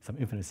be some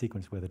infinite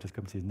sequence where the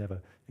discrepancy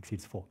never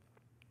exceeds 4.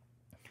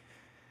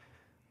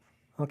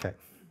 Okay.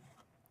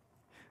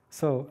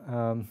 So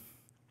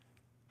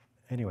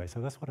anyway,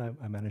 so that's what I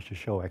managed to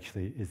show.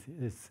 Actually, is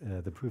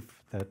the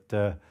proof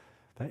that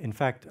in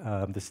fact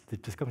the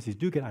discrepancies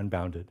do get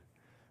unbounded.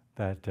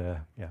 That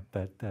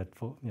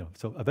for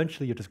so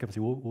eventually your discrepancy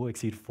will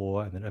exceed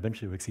 4, and then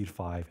eventually it will exceed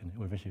 5, and it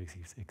will eventually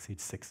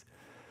exceed 6,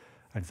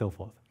 and so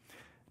forth.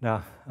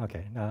 Now,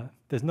 okay, now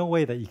there's no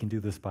way that you can do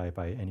this by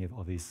any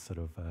of these sort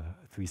of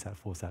 3-sat,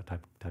 4-sat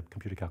type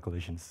computer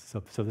calculations.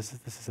 So this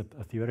is a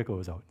theoretical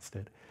result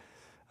instead.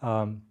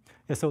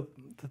 Yeah, so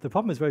the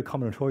problem is very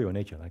combinatorial in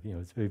nature. Like, you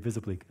know, it's very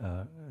visibly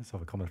sort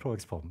of a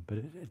combinatorics problem. But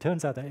it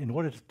turns out that in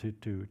order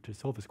to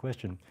solve this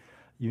question,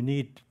 you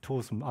need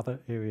tools from other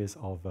areas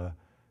of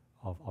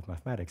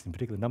mathematics, in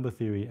particular number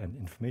theory and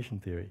information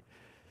theory.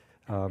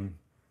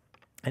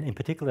 And in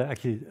particular,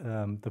 actually,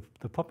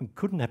 the problem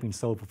couldn't have been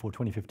solved before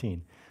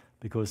 2015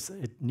 because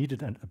it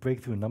needed a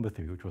breakthrough in number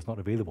theory, which was not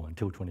available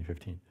until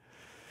 2015.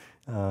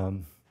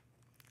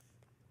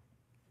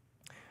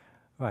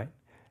 Right.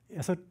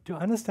 Yeah, so to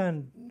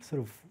understand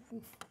sort of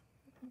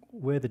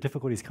where the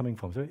difficulty is coming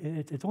from, so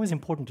it's always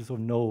important to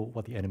sort of know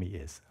what the enemy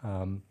is.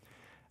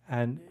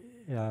 In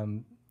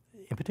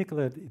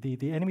particular,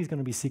 the enemy is going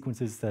to be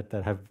sequences that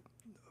have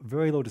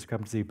very low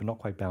discrepancy but not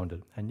quite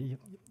bounded. And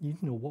you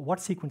know what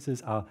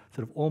sequences are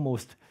sort of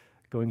almost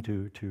going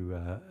to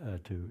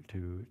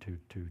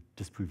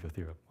disprove your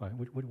theorem. Right?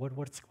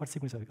 What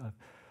sequences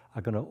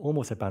are going to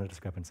almost have bounded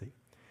discrepancy?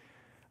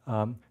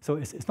 So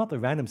it's not the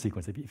random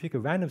sequence. If you pick a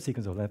random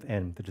sequence of length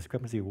n, the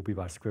discrepancy will be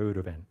about square root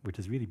of n, which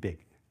is really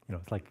big. You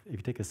know, it's like if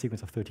you take a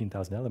sequence of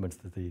 13,000 elements,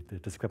 the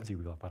discrepancy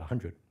will be about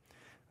 100.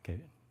 Okay.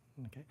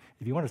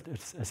 If you want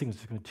a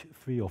sequence of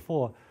 3 or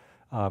 4,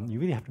 you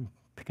really have to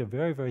pick a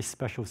very, very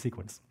special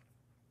sequence.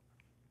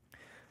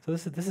 So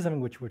this is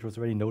something which was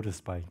already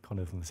noticed by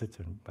Konrad von Sitzer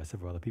and by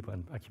several other people,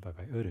 and actually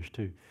by Erdős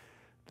too,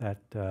 that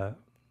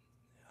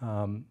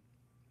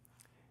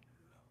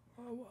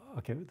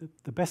okay,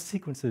 the best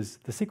sequences,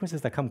 the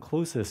sequences that come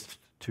closest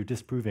to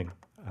disproving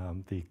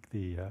the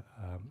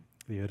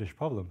Erdős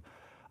problem,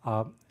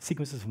 are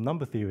sequences from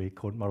number theory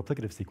called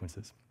multiplicative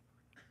sequences.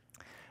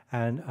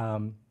 And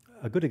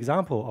a good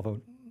example of a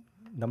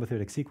number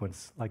theoretic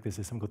sequence like this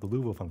is something called the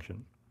Liouville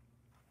function.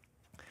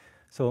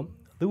 So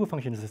Liouville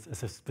function is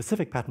a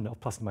specific pattern of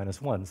plus and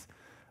minus ones,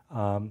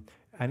 and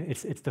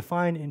it's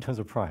defined in terms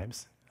of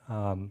primes.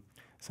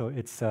 So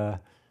it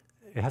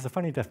has a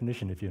funny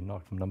definition if you're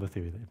not from number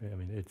theory. I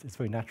mean, it's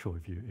very natural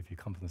if you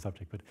come from the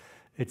subject, but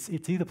it's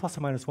either plus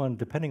or minus one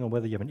depending on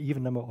whether you have an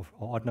even number or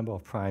odd number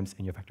of primes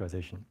in your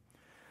factorization.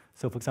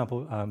 So, for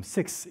example,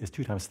 6 is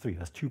 2 times 3.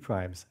 That's 2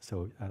 primes.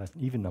 So that's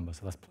an even number.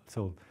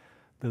 So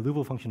the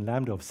Liouville function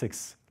lambda of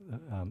 6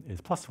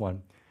 is plus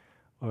 1.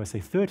 Or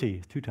say 30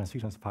 is 2 times 3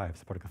 times 5.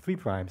 It's a product of 3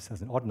 primes.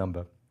 That's an odd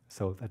number.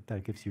 So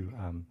that gives you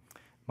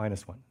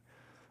minus 1.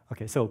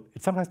 Okay, so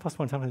it's sometimes plus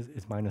 1, sometimes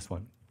it's minus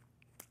 1.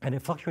 And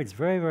it fluctuates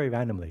very, very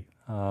randomly.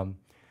 And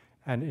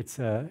it's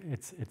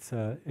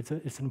an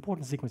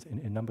important sequence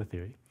in number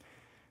theory.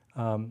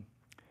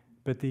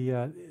 But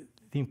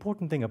the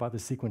important thing about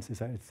this sequence is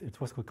that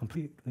it's what's called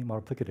completely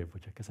multiplicative,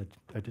 which I guess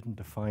I didn't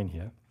define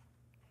here.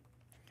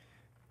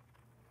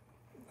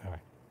 All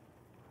right.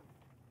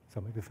 So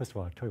maybe first of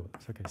all, I'll tell you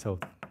what. Okay, so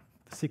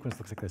the sequence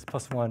looks like this: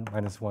 plus 1,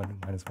 minus 1,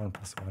 minus 1,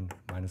 plus 1,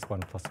 minus 1,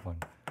 plus 1,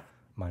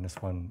 minus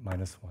 1,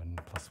 minus 1,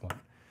 plus 1,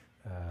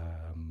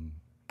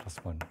 plus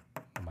 1,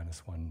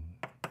 minus 1,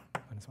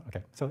 minus 1.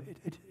 Okay, so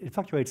it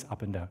fluctuates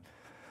up and down.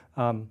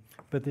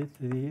 But it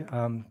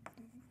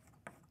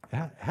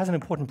has an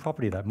important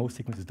property that most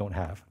sequences don't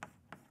have.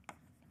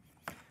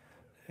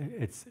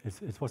 It's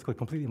what's called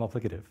completely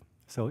multiplicative.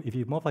 So if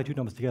you multiply two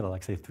numbers together,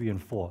 like say 3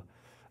 and 4,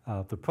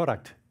 the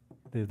product,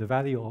 the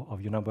value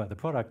of your number at the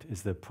product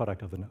is the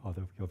product of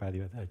your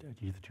value at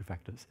either two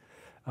factors,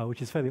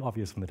 which is fairly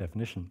obvious from the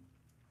definition.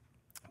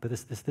 But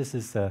this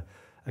is a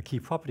key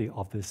property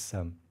of this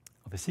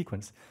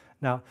sequence.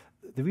 Now,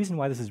 the reason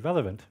why this is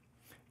relevant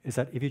is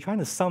that if you're trying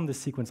to sum this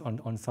sequence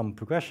on some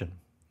progression,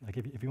 like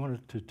if you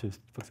wanted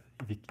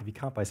if you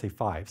count by say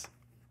 5s,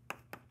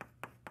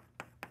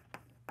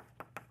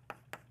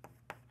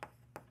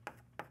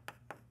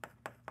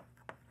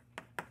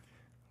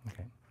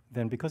 okay,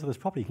 then because of this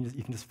property,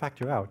 you can just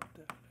factor out.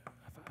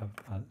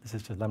 This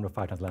is just lambda of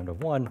 5 times lambda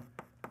of 1,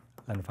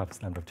 lambda of 5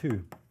 times lambda of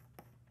 2.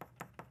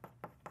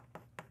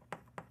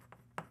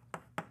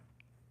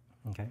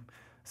 Okay,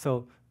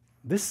 so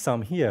this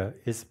sum here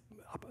is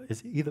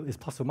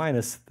plus or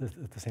minus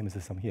the same as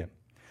this sum here.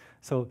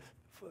 So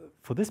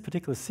for this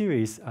particular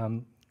series,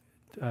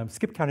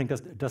 skip counting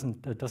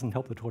doesn't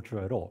help the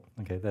torturer at all.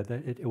 Okay,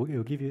 it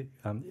will give you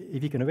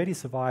if you can already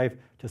survive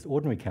just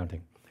ordinary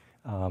counting,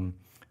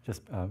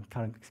 just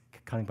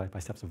counting by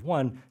steps of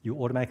 1, you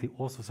automatically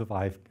also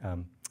survive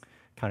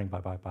counting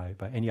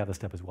by any other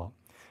step as well.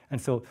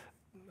 And so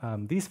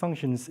these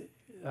functions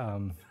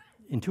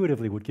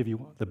intuitively would give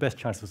you the best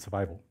chance of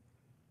survival,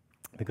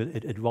 because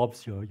it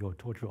robs your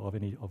torturer of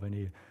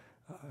any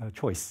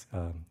choice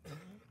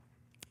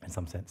in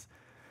some sense.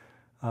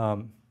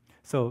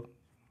 So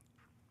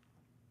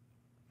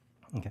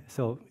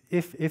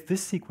if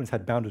this sequence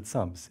had bounded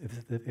sums,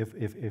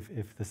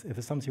 if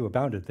the sums here were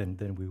bounded,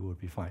 then we would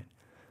be fine.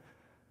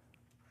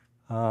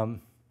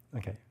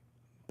 Okay,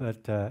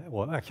 but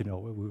well, actually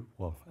no.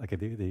 Okay,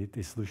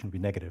 the solution would be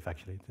negative.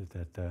 Actually,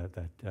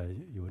 that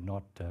you would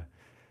not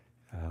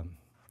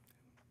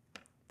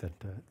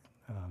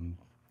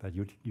that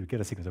you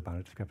get a sequence of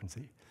bounded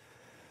discrepancy.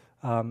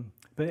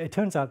 But it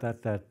turns out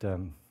that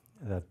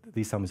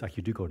these sums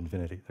actually do go to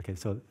infinity. Okay,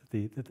 so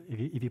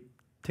if you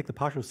take the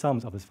partial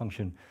sums of this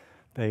function,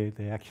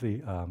 they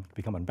actually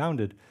become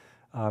unbounded,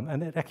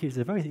 and it actually is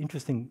a very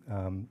interesting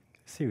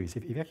series.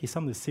 If you actually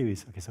sum this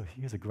series, okay, so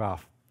here's a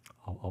graph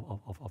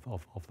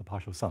of the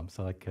partial sum.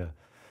 So like if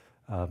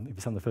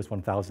you sum the first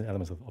 1,000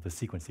 elements of a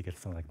sequence, you get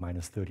something like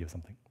minus 30 or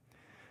something.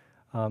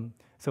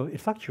 So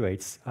it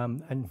fluctuates,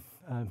 and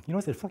you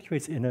notice it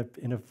fluctuates in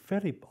a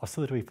fairly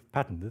oscillatory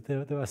pattern.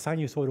 There are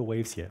sinusoidal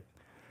waves here.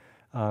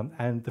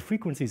 And the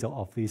frequencies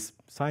of these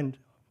sine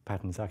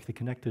patterns are actually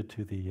connected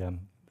to the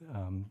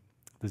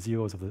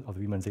zeros of the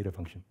Riemann zeta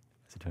function,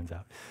 as it turns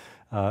out.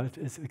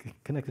 It's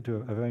connected to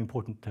a very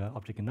important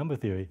object in number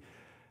theory.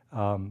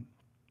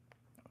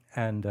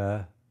 And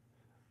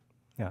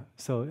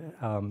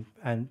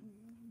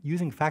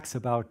using facts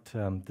about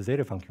the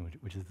zeta function,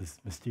 which is this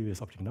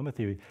mysterious object in number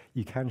theory,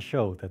 you can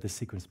show that this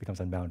sequence becomes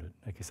unbounded.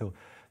 Okay, so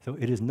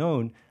it is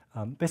known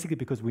basically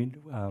because we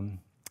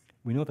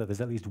know that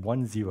there's at least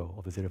one zero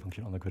of the zeta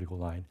function on the critical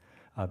line.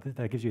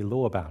 That gives you a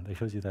lower bound. It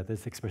shows you that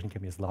this expression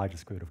can be as large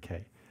as square root of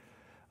k.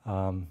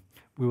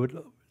 We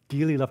would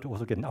ideally love to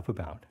also get an upper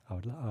bound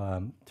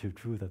to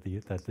prove that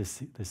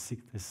this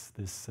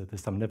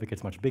sum never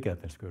gets much bigger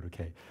than square root of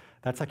k.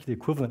 That's actually the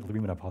equivalent of the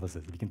Riemann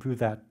hypothesis. If you can prove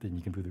that, then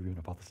you can prove the Riemann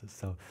hypothesis.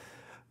 So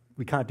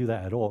we can't do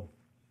that at all.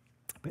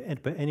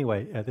 But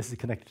anyway, this is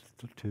connected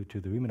to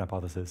the Riemann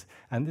hypothesis,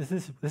 and this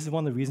is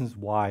one of the reasons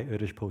why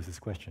Erdős posed this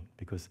question,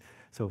 because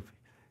so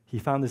he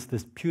found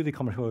this purely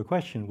combinatorial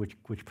question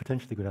which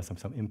potentially could have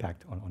some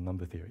impact on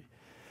number theory.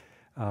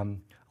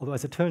 Although,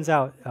 as it turns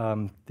out,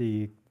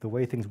 the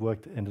way things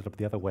worked ended up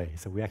the other way.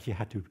 So we actually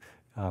had to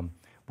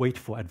wait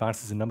for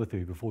advances in number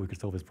theory before we could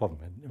solve this problem,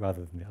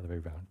 rather than the other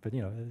way around. But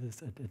you know,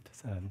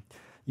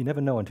 you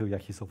never know until you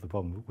actually solve the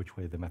problem which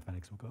way the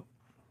mathematics will go.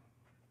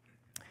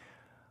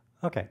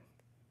 Okay.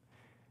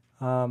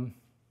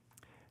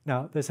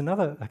 Now, there's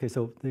another. Okay,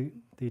 so the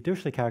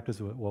Dirichlet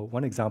characters were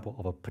one example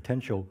of a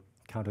potential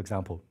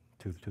counterexample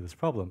to this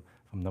problem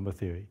from number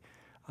theory.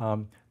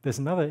 There's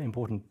another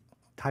important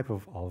type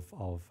of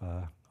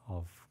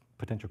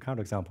potential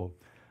counterexample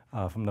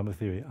from number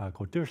theory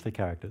called Dirichlet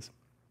characters.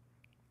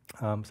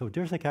 So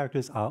Dirichlet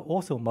characters are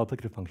also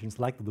multiplicative functions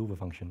like the Louvre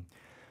function,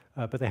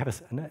 but they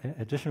have an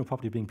additional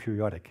property of being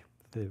periodic.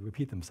 They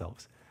repeat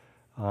themselves,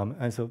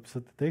 and so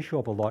they show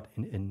up a lot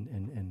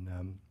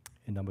in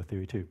number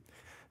theory too.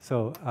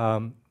 So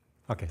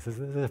okay, so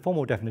there's a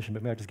formal definition,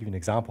 but maybe I'll just give you an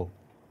example.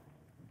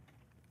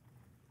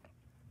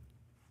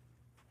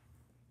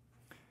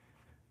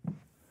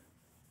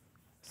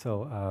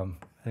 So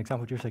an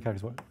example of Dirichlet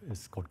character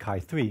is called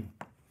chi3.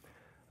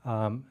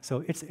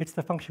 So it's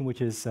the function which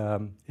is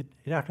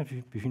it acts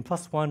between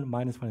 +1,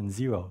 -1, and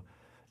 0.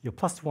 You're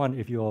 +1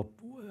 if you're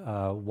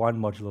 1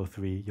 modulo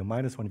 3, you're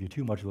 -1 if you're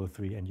 2 modulo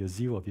 3, and you're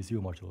 0 if you're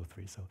 0 modulo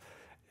 3. So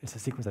it's a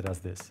sequence that does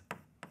this.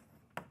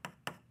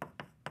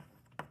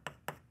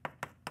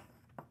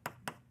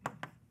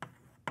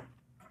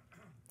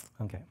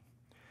 Okay.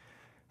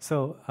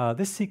 So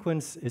this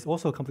sequence is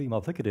also completely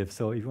multiplicative.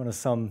 So if you want to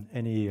sum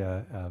any,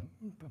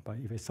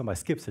 if you sum by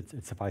skips,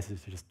 it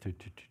suffices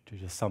to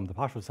just sum the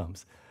partial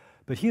sums.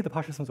 But here the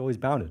partial sums are always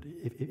bounded.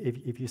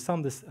 If you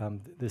sum this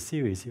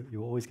series,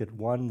 you always get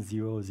 1,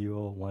 0,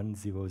 0, 1,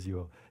 0,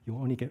 0. You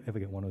only ever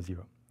get 1 or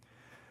 0.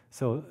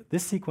 So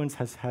this sequence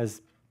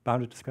has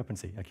bounded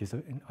discrepancy. Okay,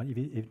 so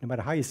no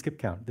matter how you skip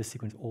count, this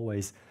sequence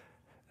always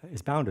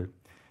is bounded.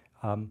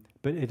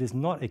 But it is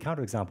not a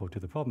counterexample to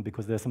the problem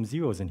because there are some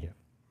zeros in here.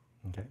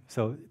 Okay,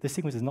 so this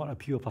sequence is not a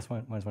pure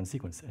 +1, -1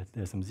 sequence.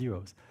 There's some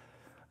zeros.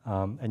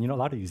 And you're not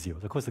allowed to use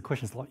zeros. Of course, the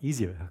question is a lot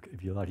easier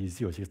if you're allowed to use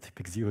zeros. You just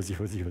pick 0,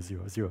 0, 0,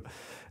 0, 0,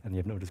 and you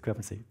have no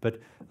discrepancy. But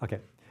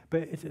okay,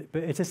 but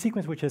it's a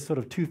sequence which has sort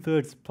of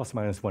 2/3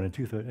 ±1 and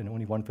 2/3 and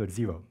only 1/3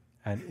 0.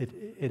 And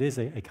it is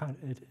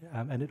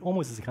and it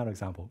almost is a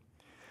counterexample.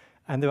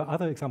 And there are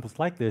other examples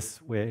like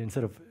this where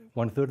instead of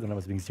 1/3 of the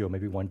numbers being 0,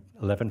 maybe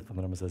 1/11 of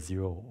the numbers are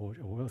 0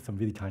 or some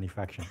really tiny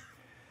fraction.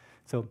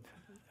 So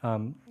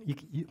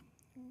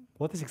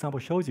what this example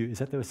shows you is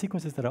that there are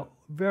sequences that are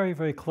very,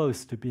 very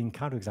close to being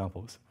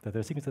counterexamples, that there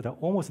are sequences that are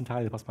almost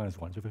entirely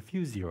 ±1s with a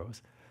few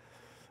zeros.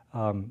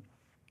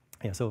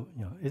 Yeah, so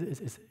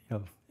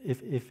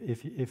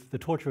if the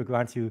torturer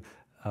grants you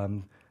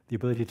the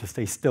ability to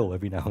stay still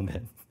every now and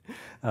then,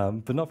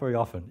 but not very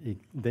often,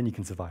 then you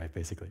can survive,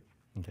 basically.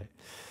 Okay,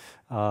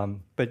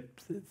 but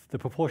the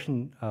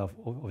proportion of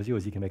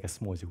zeros you can make as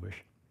small as you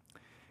wish.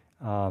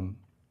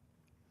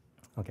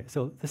 Okay,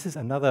 so this is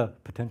another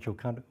potential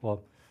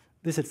well,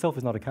 this itself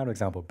is not a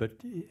counterexample, but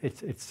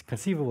it's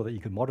conceivable that you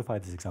could modify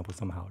this example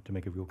somehow to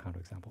make a real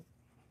counterexample.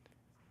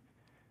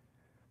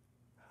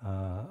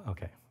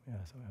 Okay,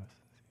 yeah.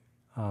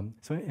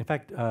 So in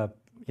fact,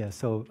 yeah.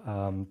 So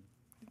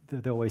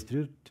there are ways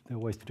to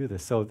do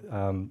this. So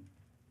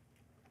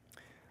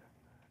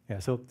yeah.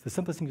 So the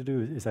simplest thing to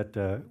do is that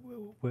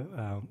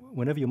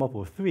whenever you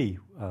multiple 3,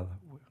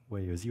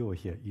 where you're 0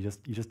 here, you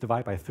just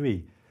divide by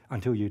 3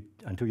 until you're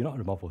not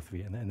in multiple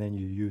 3, and then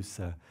you use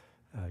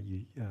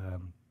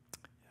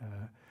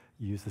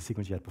you use the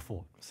sequence you had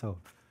before. So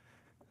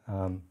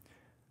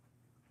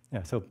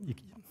yeah, so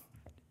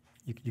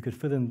you could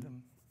fill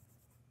in.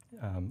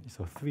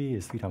 So 3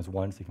 is 3 times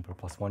 1, so you can put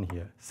a +1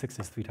 here. 6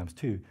 is 3 times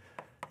 2.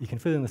 You can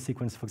fill in the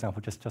sequence, for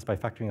example, just by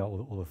factoring out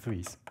all the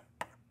 3's.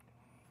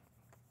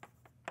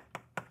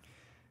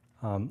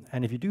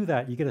 And if you do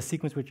that, you get a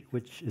sequence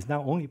which is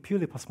now only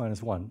purely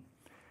 ±1.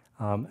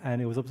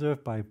 And it was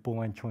observed by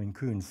Bowen, Choi, and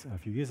Koons a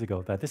few years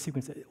ago that this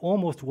sequence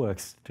almost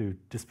works to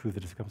disprove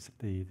the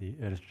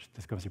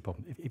discrepancy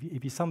problem.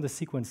 If you sum the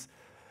sequence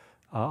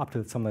up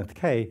to some length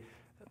k,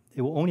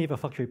 it will only ever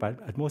fluctuate by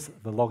at most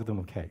the logarithm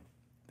of k.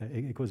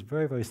 It goes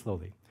very, very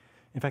slowly.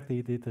 In fact,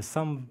 the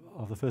sum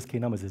of the first k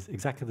numbers is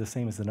exactly the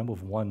same as the number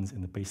of 1s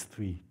in the base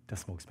 3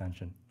 decimal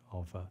expansion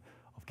of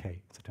k,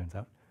 as it turns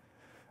out.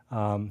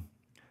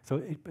 So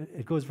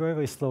it goes very,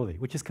 very slowly,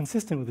 which is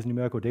consistent with this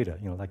numerical data.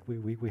 You know, like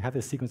we have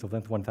this sequence of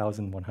length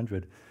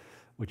 1,100,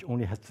 which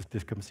only has this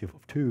discrepancy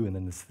of 2, and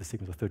then this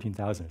sequence of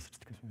 13,000, it's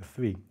discrepancy of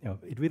 3. You know,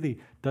 it really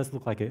does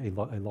look like a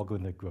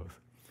logarithmic growth.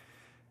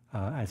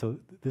 And so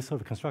this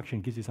sort of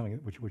construction gives you something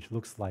which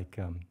looks like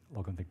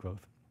logarithmic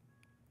growth.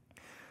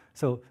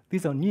 So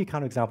these are near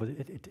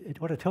counterexamples.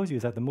 What it tells you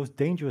is that the most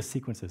dangerous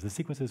sequences, the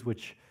sequences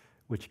which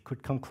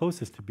could come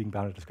closest to being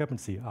bounded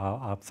discrepancy,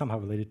 are somehow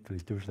related to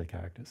these Dirichlet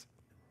characters.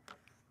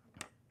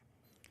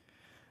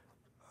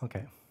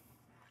 Okay.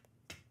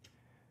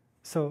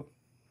 So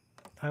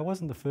I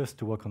wasn't the first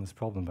to work on this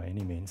problem by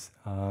any means.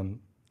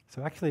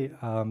 So actually,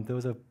 there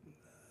was a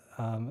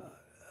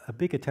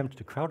big attempt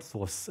to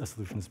crowdsource a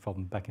solution to this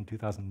problem back in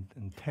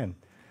 2010.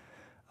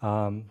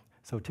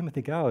 So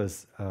Timothy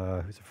Gowers,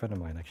 who's a friend of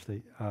mine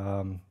actually,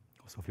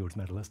 also a Fields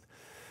medalist,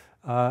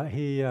 so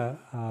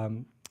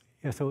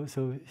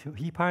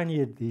he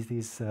pioneered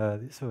these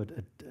sort of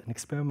an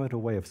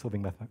experimental way of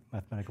solving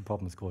mathematical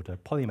problems called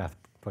polymath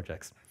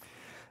projects.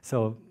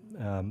 So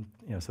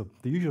so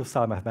the usual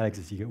style of mathematics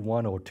is you get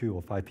 1 or 2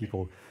 or 5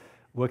 people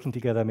working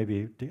together,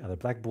 maybe at a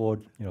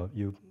blackboard.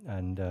 You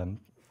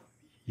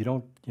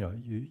don't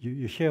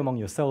you share among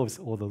yourselves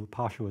all the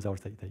partial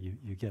results that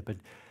you get, but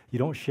you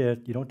don't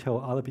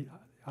tell other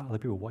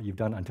people what you've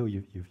done until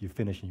you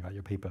finish and you write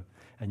your paper,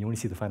 and you only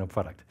see the final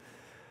product.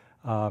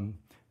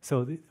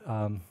 So the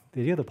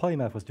idea of the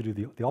polymath was to do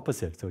the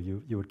opposite. So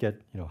you would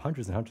get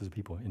hundreds and hundreds of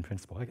people in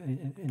principle.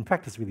 In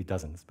practice, really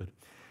dozens, but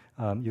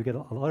you get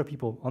a lot of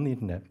people on the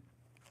internet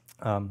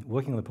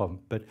working on the problem.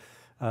 But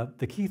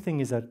the key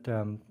thing is that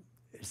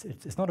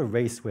it's not a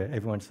race where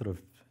everyone sort of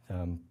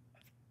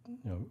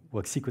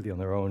works secretly on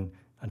their own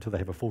until they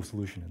have a full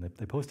solution and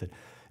they post it.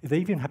 If they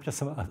even have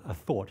just a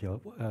thought,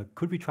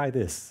 could we try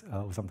this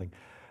or something?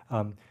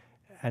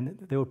 And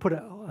they would put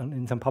it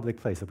in some public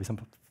place. There'll be some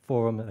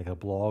forum, like a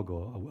blog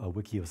or a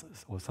wiki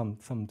or some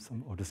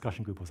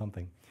discussion group or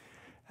something.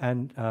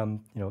 And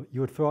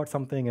you would throw out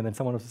something, and then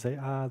someone would say,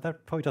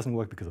 that probably doesn't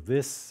work because of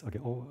this. Okay,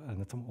 or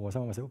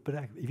someone would say, but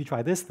if you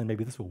try this, then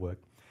maybe this will work.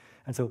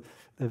 And so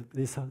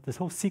this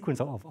whole sequence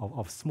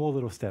of small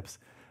little steps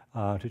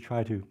to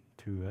try to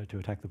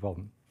attack the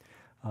problem.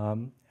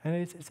 And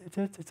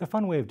it's a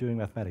fun way of doing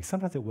mathematics.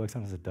 Sometimes it works,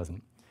 sometimes it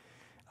doesn't.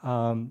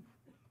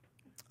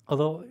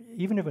 Although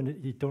even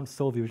if you don't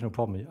solve the original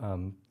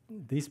problem,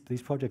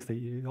 these projects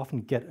you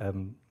often get a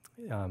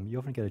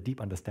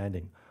deep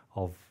understanding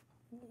of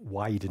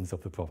why you didn't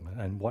solve the problem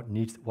and what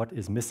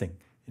is missing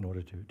in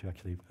order to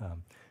actually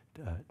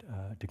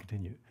to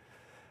continue.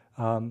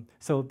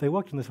 So they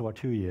worked on this for about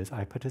 2 years.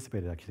 I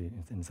participated actually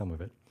in some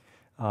of it,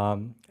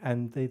 and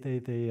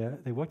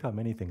they worked out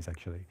many things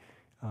actually.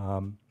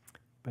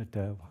 But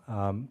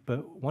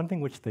one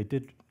thing which they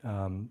did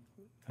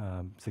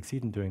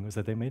succeed in doing was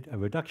that they made a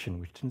reduction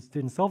which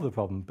didn't solve the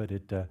problem, but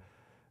it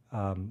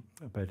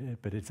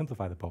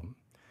simplified the problem.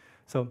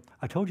 So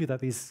I told you that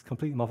these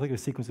completely multiplicative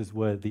sequences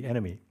were the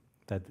enemy,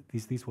 that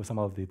these were some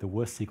of the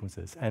worst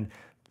sequences, and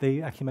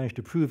they actually managed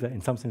to prove that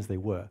in some sense they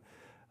were.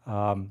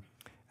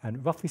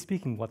 And roughly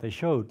speaking, what they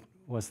showed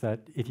was that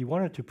if you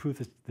wanted to prove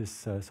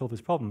solve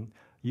this problem,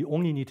 you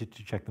only needed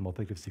to check the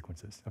multiplicative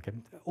sequences. Okay,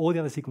 all the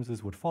other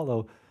sequences would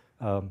follow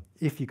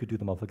if you could do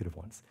the multiplicative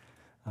ones.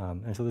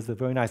 And so there's a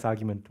very nice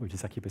argument which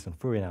is actually based on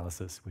Fourier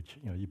analysis, which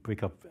you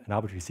break up an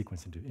arbitrary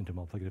sequence into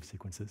multiplicative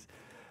sequences.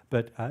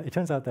 But it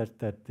turns out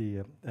that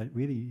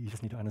really you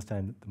just need to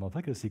understand the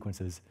multiplicative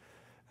sequences,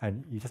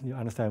 and you just need to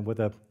understand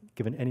whether,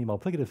 given any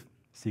multiplicative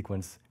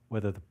sequence,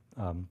 whether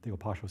your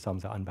partial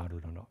sums are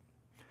unbounded or not.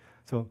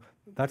 So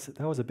that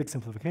was a big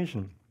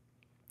simplification.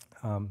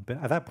 But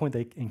at that point,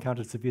 they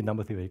encountered severe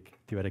number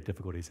theoretic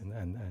difficulties,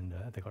 and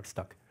they got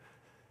stuck.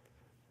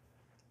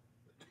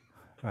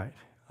 Right.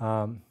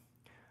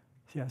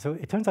 Yeah, so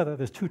it turns out that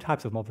there's 2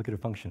 types of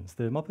multiplicative functions.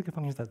 There are multiplicative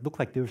functions that look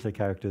like Dirichlet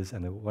characters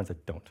and the ones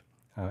that don't.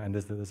 And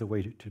there's a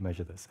way to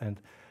measure this. And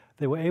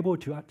they were able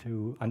the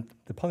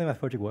Polymath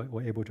project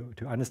were able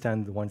to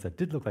understand the ones that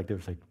did look like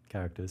Dirichlet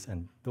characters,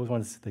 and those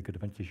ones they could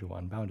eventually show were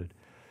unbounded.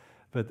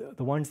 But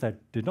the ones that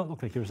did not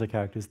look like Dirichlet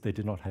characters, they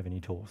did not have any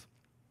tools.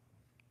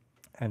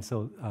 And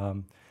so,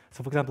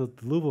 for example,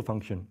 the Liouville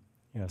function,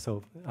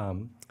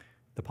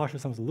 the partial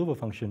sums of the Liouville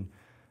function,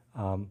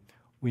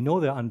 we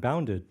know they're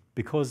unbounded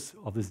because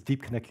of this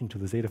deep connection to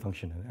the zeta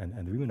function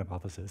and the Riemann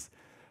hypothesis.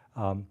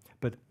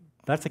 But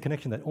that's a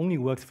connection that only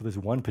works for this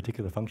one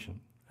particular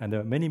function. And there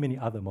are many, many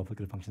other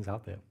multiplicative functions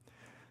out there.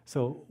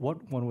 So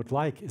what one would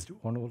like is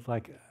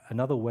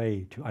another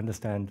way to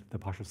understand the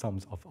partial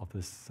sums of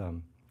this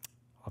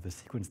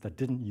sequence that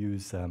didn't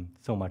use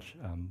so much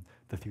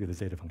the theory of the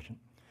zeta function,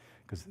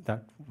 because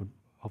that would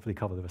hopefully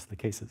cover the rest of the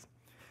cases.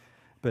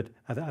 But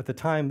at the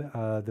time,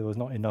 there was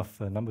not enough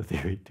number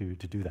theory to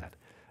do that.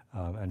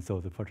 And so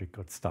the project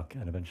got stuck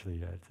and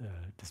eventually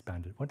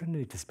disbanded. Well, didn't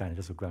it disband? It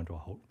just ground to a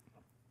halt.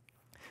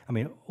 I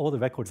mean, all the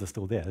records are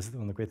still there. This is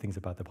one of the great things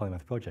about the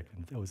Polymath project.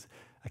 And it was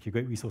actually a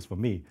great resource for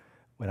me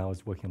when I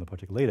was working on the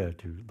project later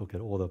to look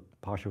at all the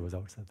partial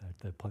results that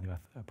the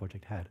Polymath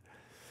project had.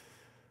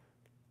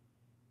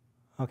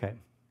 Okay.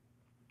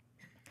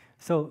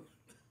 So,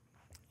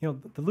 the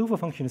Liouville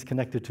function is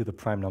connected to the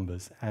prime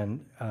numbers,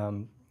 and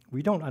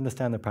we don't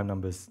understand the prime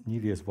numbers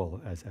nearly as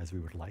well as we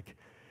would like.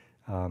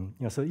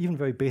 So even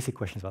very basic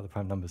questions about the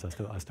prime numbers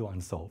are still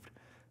unsolved.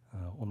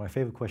 One of my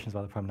favorite questions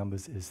about the prime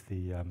numbers is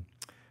the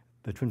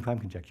twin prime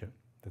conjecture,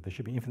 that there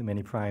should be infinitely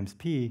many primes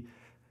p,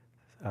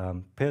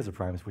 pairs of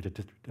primes which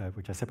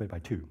are separated by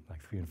 2,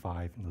 like 3 and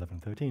 5 and 11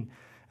 and 13,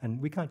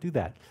 and we can't do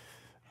that.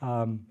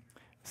 But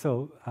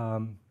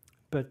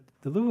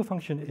the Liouville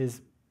function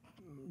is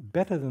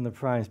better than the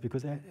primes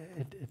because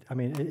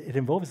it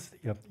involves,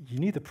 you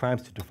need the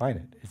primes to define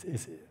it.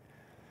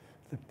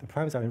 The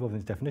primes are involved in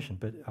its definition,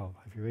 but,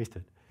 I've erased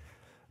it.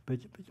 But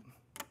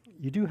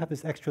you do have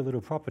this extra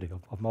little property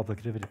of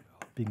multiplicativity,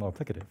 being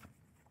multiplicative.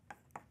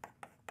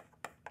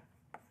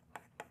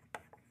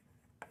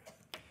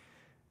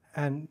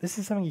 And this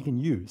is something you can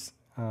use.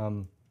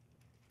 The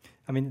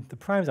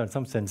primes are in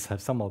some sense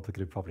have some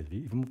multiplicative properties.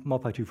 If you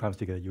multiply two primes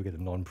together, you'll get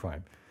a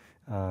non-prime.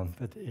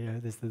 But yeah,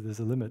 there's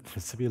a limit, a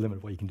severe limit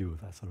of what you can do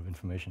with that sort of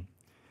information.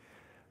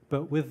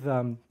 But with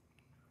the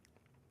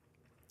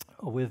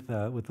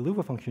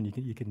Looper function,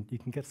 you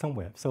can get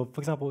somewhere. So, for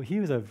example,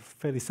 here's a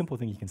fairly simple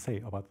thing you can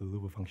say about the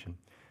Looper function,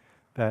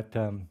 that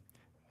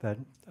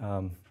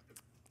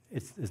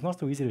it's not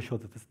so easy to show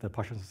that the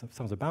partial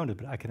sums are bounded,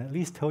 but I can at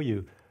least tell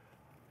you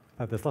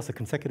that there's lots of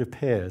consecutive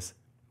pairs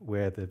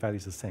where the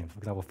values are the same. For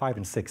example, 5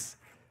 and 6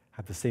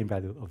 have the same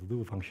value of the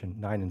Looper function.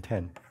 9 and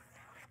 10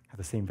 have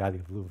the same value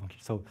of the Looper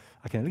function. So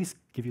I can at least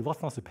give you lots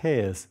and lots of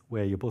pairs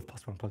where you're both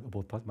plus 1 or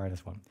both plus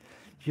minus 1.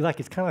 If you like,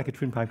 it's kind of like a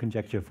twin prime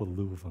conjecture for the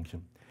Looper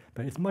function.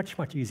 But it's much,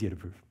 much easier to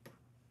prove.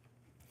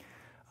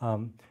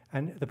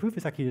 And the proof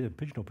is actually a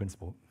original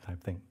principle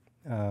type thing.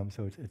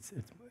 So it's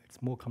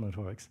more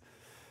combinatorics.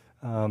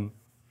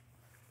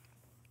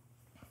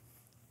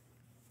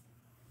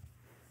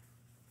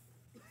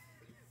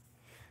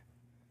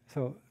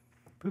 So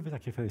proof is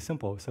actually fairly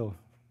simple. So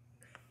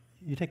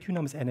you take two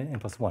numbers n and n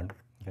plus 1,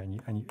 okay,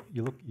 and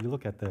you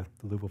look at the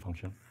Looper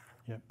function.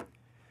 Yeah.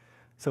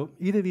 So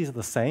either these are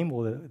the same,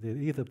 or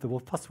they're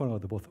both plus 1, or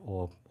they're both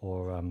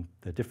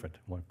they're different.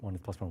 One is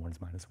plus 1, one is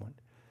minus 1.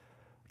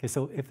 Okay,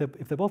 so if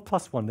they're both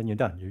plus 1, then you're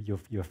done.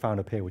 You've found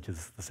a pair which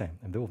is the same.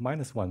 And they're both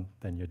minus 1,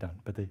 then you're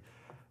done. But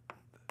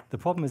the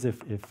problem is if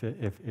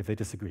they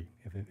disagree.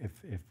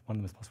 If one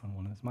of them is plus 1,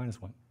 one is minus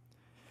 1.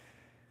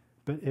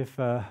 But if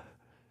the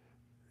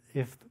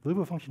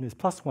Looper function is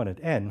plus 1 at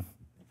n,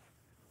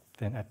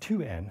 then at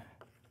 2n, it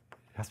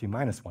has to be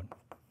minus 1.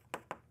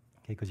 Okay,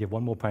 because you have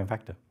one more prime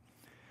factor.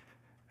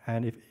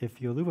 And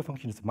if your Looper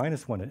function is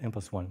minus 1 at n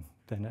plus 1,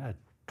 then at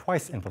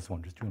twice n plus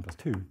 1, which is 2n plus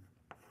 2, you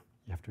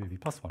have to be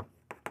plus 1.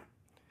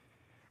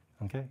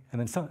 Okay,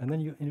 and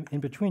then in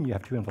between you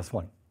have 2n plus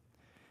 1.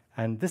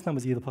 And this number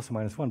is either plus or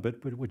minus 1,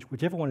 but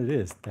whichever one it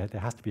is,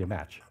 there has to be a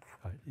match.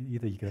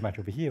 Either you get a match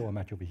over here or a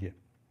match over here.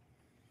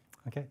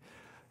 Okay,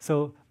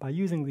 so by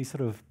using these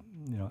sort of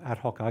ad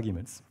hoc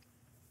arguments,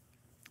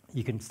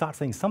 you can start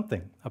saying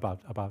something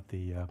about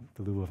the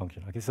Looper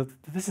function. Okay, so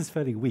this is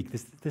fairly weak.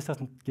 This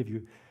doesn't give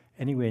you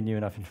anywhere near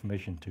enough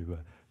information to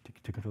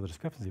control the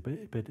discrepancy, but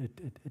it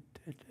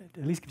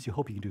at least gives you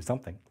hope you can do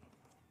something.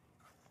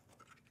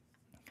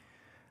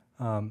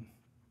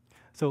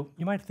 So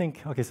you might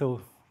think, okay,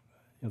 so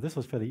this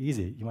was fairly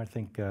easy. You might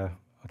think,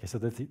 okay, so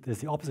there's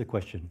the opposite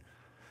question.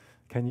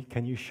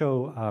 Can you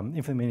show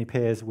infinitely many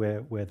pairs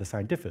where the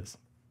sign differs?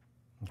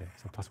 Okay,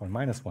 so plus 1,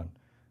 minus 1,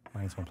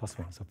 minus 1, plus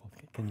 1, and so forth.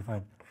 Can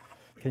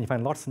you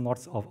find lots and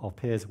lots of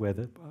pairs where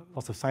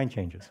lots of sign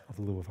changes of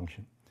the Looper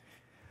function?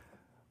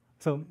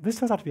 So this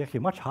turns out to be actually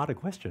a much harder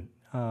question.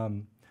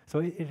 So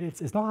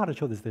it's not hard to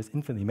show there's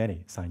infinitely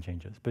many sign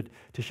changes, but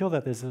to show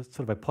that there's a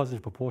sort of a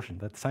positive proportion,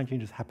 that sign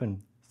changes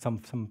happen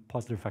some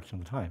positive fraction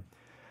of the time.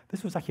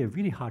 This was actually a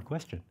really hard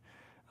question.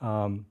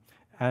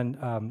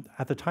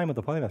 At the time of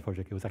the polymath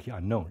project, it was actually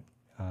unknown.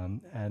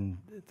 And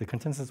the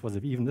consensus was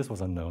if even this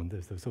was unknown,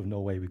 there's sort of no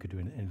way we could do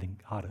anything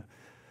harder.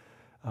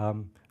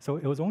 So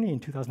it was only in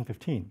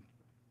 2015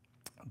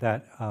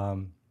 that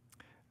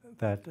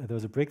there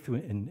was a breakthrough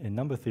in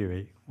number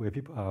theory where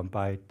people,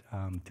 by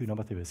two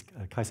number theorists,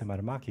 Kaisa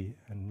Matamaki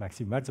and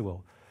Maxime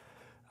Radziwill,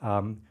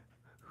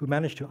 who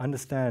managed to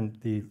understand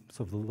the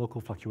sort of the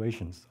local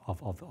fluctuations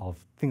of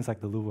things like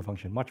the Looper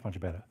function much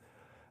better.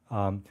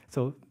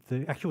 So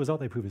the actual result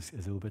they proved is a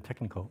little bit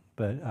technical,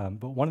 but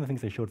one of the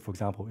things they showed, for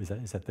example, is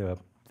that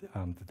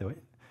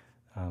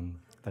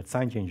that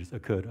sign changes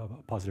occurred a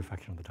positive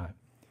fraction of the time.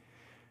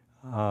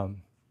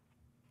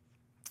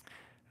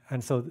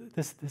 And so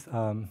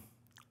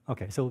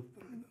okay, so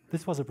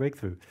this was a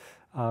breakthrough.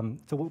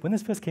 So when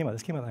this first came out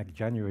like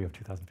January of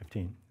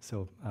 2015.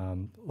 So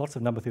lots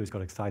of number theorists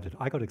got excited.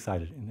 I got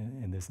excited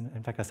in this.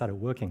 In fact, I started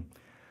working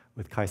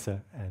with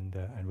Kaisa and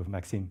with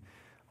Maxime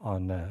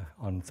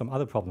on some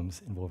other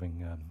problems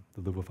involving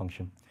the Looper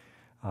function.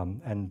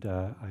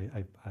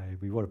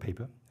 We wrote a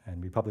paper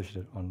and we published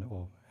it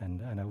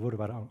and I wrote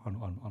about it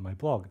on my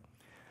blog.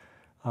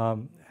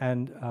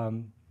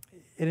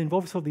 It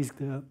involves all these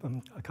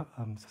some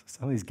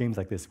of these games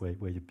like this where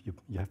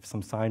you have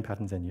some sign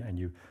patterns and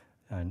you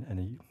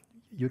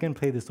again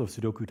play this sort of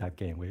Sudoku type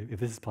game where if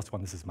this is plus 1,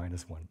 this is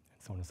minus 1, and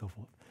so on and so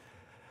forth.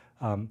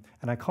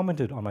 And I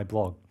commented on my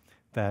blog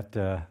that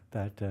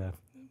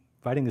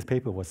writing this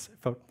paper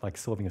felt like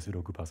solving a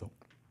Sudoku puzzle.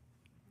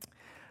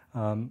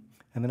 And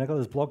then I got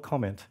this blog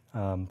comment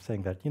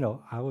saying that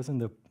I was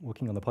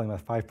working on the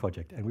Polymath 5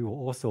 project, and we were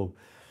also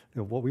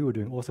what we were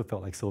doing also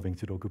felt like solving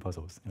Sudoku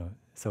puzzles.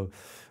 So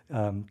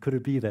could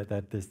it be that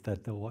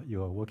what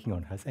you are working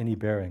on has any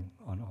bearing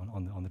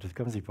on the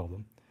discrepancy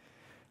problem?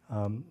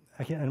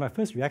 Actually, and my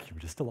first reaction,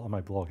 which is still on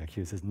my blog,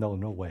 actually, says no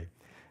way.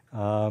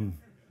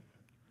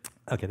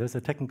 Okay, there's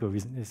a technical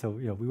reason. So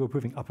we were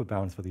proving upper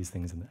bounds for these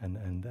things,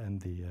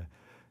 and the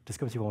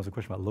discrepancy one was a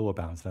question about lower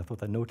bounds, and I thought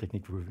that no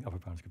technique for proving upper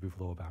bounds could prove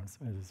lower bounds.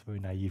 It was a very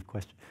naive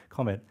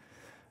comment.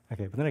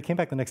 Okay, but then I came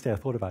back the next day. I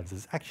thought about it.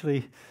 Says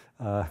actually,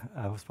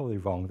 I was probably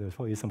wrong. There was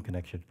probably some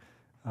connection,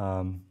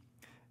 and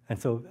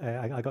so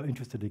I got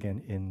interested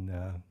again in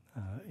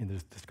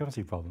the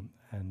discrepancy problem,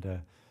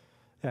 and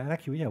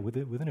actually,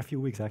 within a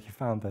few weeks, I actually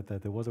found that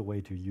there was a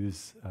way to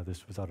use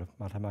this result of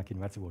Matamaki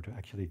and Matsuo to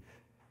actually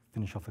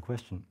finish off the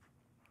question.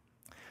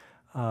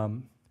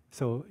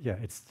 So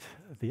it's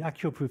the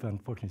actual proof,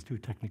 unfortunately, is too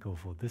technical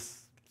for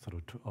this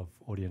sort of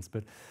audience.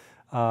 But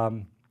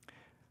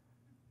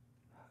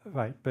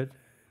but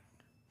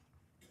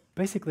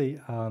basically,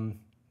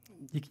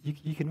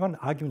 you can run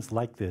arguments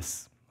like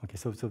this. Okay,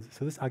 so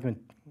this argument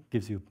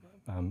gives you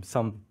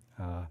some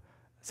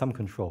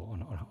control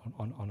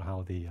on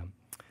how the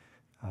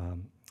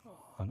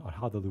on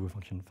how the Lua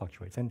function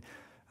fluctuates, and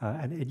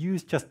it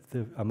used just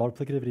the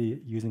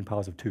multiplicativity using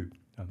powers of 2.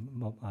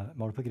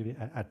 Multiplicativity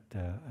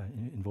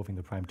involving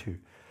the prime 2.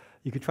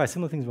 You could try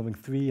similar things involving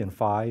 3 and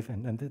 5,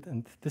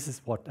 and this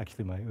is what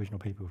actually my original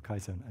paper with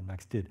Kaiser and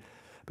Max did.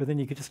 But then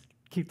you could just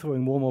keep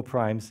throwing more and more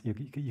primes. You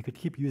could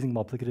keep using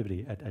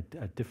multiplicativity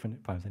at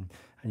different primes, and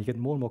you get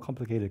more and more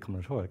complicated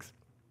combinatorics.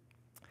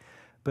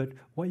 But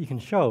what you can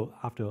show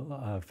after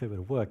a fair bit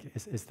of work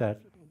is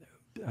that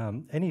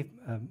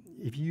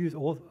if you use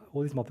all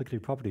these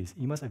multiplicative properties,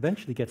 you must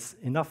eventually get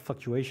enough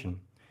fluctuation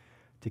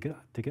to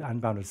get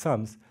unbounded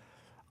sums,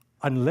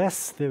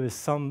 unless there is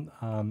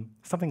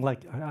something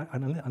like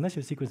unless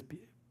your sequence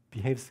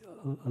behaves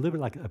a little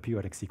bit like a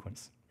periodic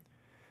sequence.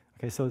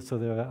 Okay, so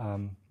there are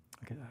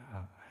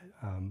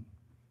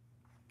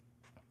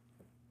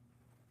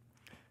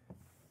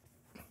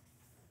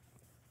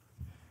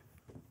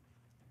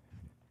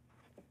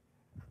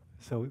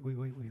so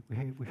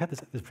we had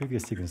this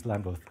previous sequence,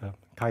 Lambda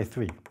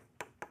chi3,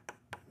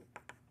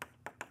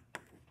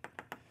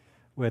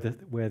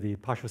 where the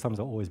partial sums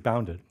are always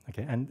bounded.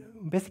 Okay, and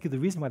basically the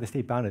reason why they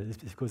stay bounded is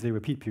because they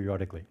repeat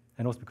periodically,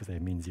 and also because they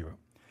mean 0.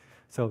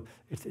 So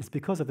it's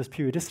because of this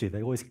periodicity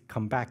they always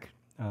come back.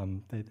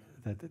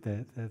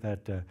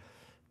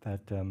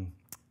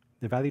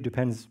 The value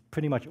depends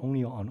pretty much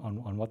only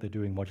on what they're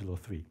doing modulo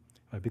 3.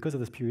 Right? Because of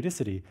this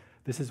periodicity,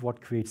 this is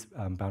what creates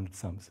bounded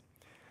sums.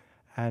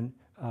 And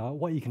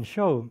what you can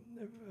show,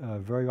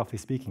 very roughly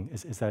speaking,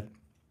 is that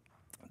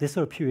this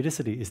sort of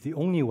periodicity is the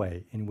only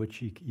way in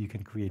which you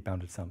can create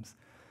bounded sums.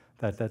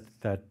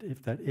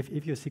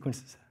 If your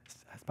sequence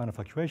has bounded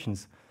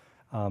fluctuations,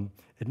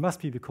 it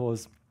must be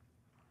because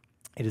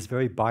it is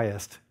very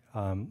biased.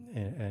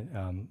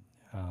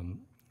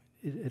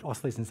 It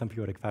oscillates in some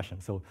periodic fashion.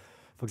 So,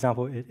 for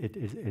example, it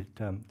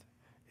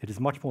is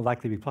much more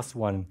likely to be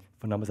 +1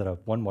 for numbers that are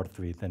 1 mod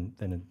 3 than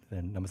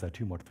numbers that are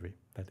 2 mod 3.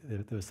 That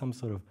there's some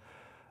sort of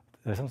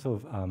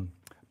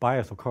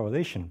bias or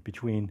correlation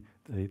between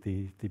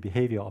the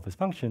behavior of this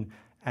function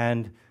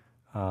and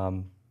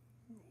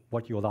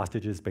what your last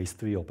digit is, base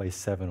 3 or base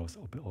 7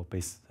 or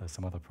base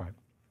some other prime.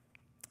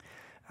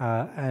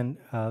 And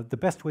the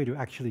best way to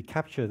actually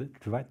capture,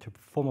 to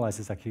formalize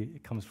this actually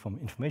comes from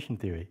information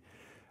theory.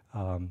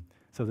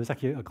 So there's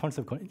actually a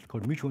concept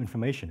called mutual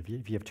information.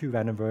 If you have two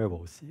random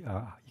variables,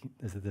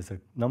 there's a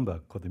number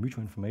called the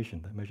mutual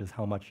information that measures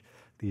how much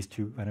these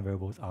two random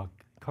variables are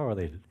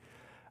correlated.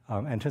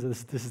 And it turns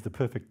out this is the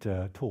perfect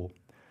tool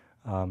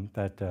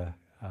that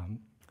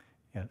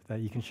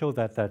you can show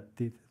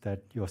that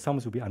your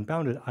sums will be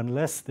unbounded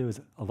unless there is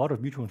a lot of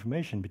mutual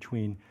information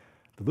between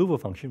the Liouville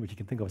function, which you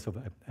can think of as sort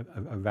of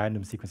a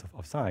random sequence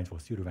of signs or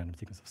pseudo-random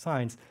sequence of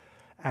signs,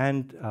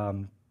 and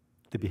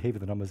the behavior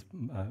of the numbers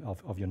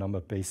of your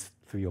number base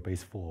 3 or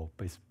base 4,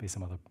 base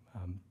some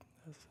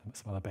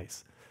other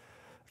base.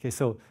 Okay,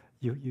 so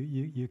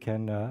you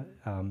can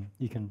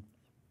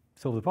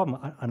solve the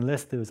problem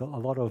unless there's a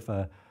lot of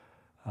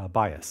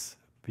bias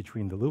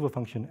between the Liouville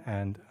function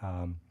and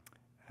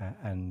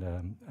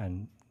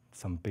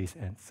some base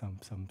n,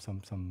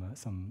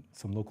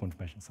 some local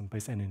information, some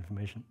base n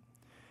information.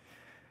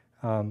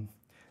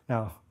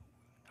 Now,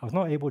 I was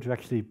not able to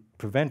actually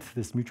prevent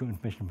this mutual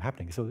information from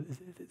happening. So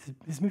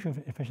this mutual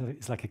information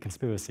is like a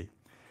conspiracy.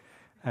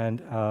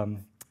 And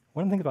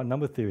one thing about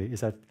number theory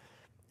is that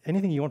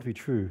anything you want to be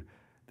true,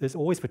 there's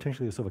always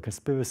potentially a sort of a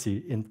conspiracy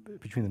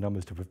between the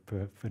numbers to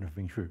prevent it from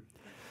being true.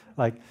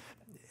 Like,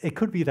 it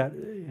could be that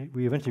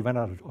we eventually run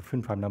out of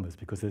twin prime numbers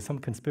because there's some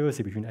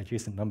conspiracy between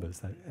adjacent numbers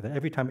that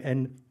every time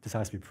n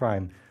decides to be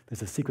prime,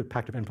 there's a secret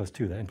pact of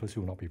n+2 that n+2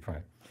 will not be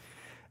prime.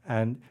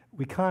 And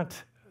we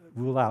can't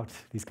rule out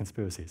these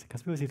conspiracies.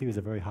 Conspiracy theories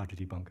are very hard to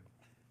debunk.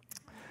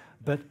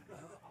 But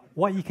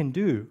what we can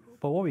do,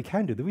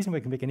 the reason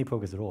we can make any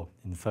progress at all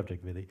in the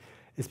subject really,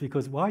 is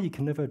because while you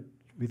can never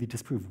really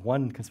disprove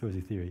one conspiracy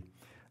theory,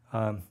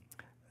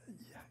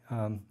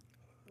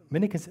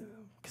 many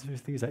conspiracy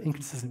theories are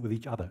inconsistent with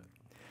each other.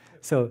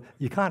 So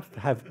you can't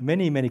have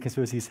many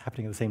conspiracies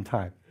happening at the same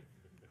time.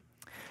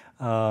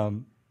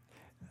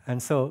 And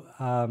so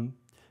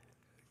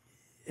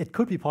it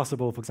could be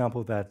possible, for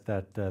example, that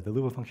the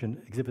Looper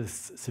function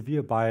exhibits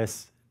severe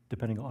bias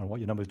depending on what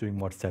your number is doing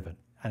mod 7.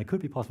 And it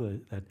could be possible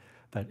that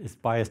it's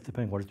biased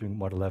depending on what it's doing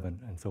mod 11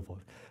 and so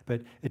forth.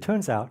 But it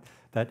turns out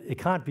that it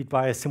can't be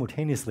biased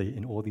simultaneously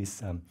in all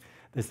these.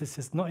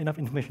 There's not enough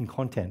information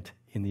content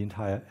in the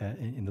entire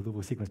in the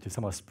Looper sequence to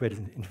somehow spread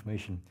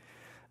information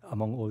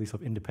among all these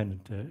sort of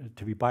independent,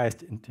 to be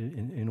biased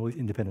in all these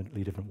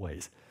independently different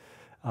ways.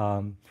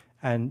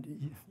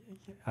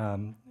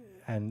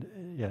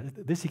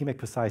 This you can make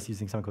precise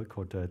using something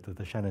called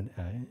the Shannon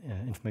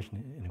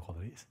information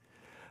inequalities.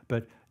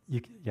 But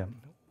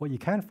what you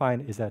can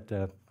find is that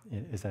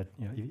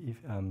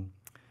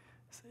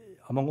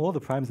among all the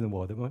primes in the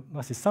world, there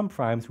must be some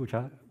primes which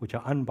are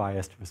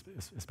unbiased with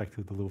respect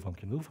to the Looper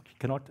function. The Looper function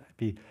cannot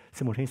be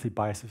simultaneously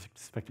biased with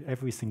respect to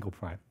every single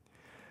prime.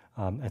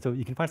 And so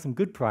you can find some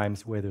good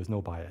primes where there's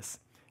no bias.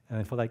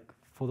 And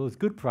for those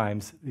good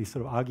primes, these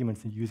sort of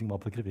arguments using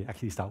multiplicativity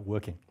actually start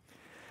working.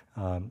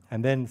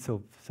 And then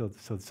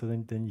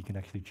then you can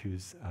actually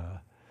choose.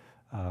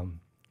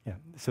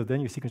 So then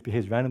your sequence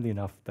behaves randomly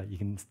enough that you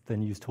can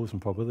then use tools from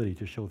probability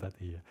to show that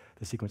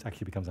the sequence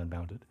actually becomes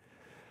unbounded.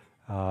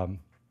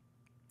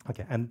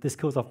 Okay, and this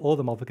kills off all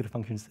the multiplicative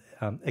functions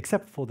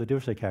except for the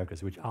Dirichlet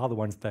characters, which are the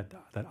ones that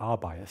are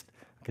biased.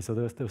 Okay, so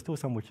there's still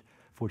some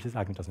for which this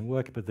argument doesn't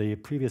work, but the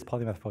previous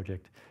polymath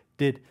project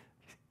did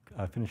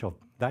finish off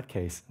that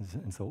case,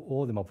 and so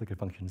all the multiplicative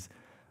functions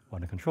were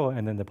under control.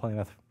 And then the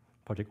polymath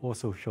project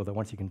also showed that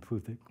once you can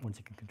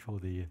control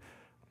the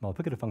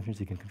multiplicative functions,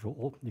 you can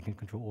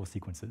control all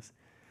sequences.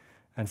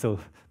 And so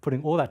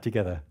putting all that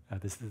together,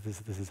 this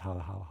is how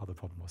the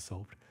problem was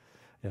solved.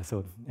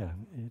 So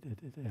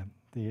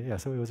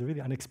it was a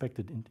really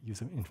unexpected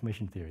use of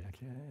information theory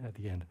actually, at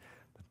the end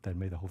that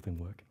made the whole thing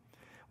work,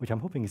 which I'm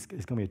hoping is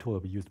going to be a tool that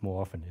will be used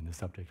more often in this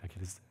subject.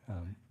 Actually,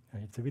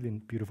 it's a really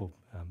beautiful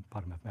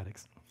part of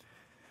mathematics.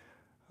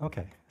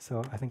 Okay,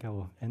 so I think I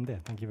will end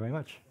there. Thank you very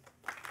much.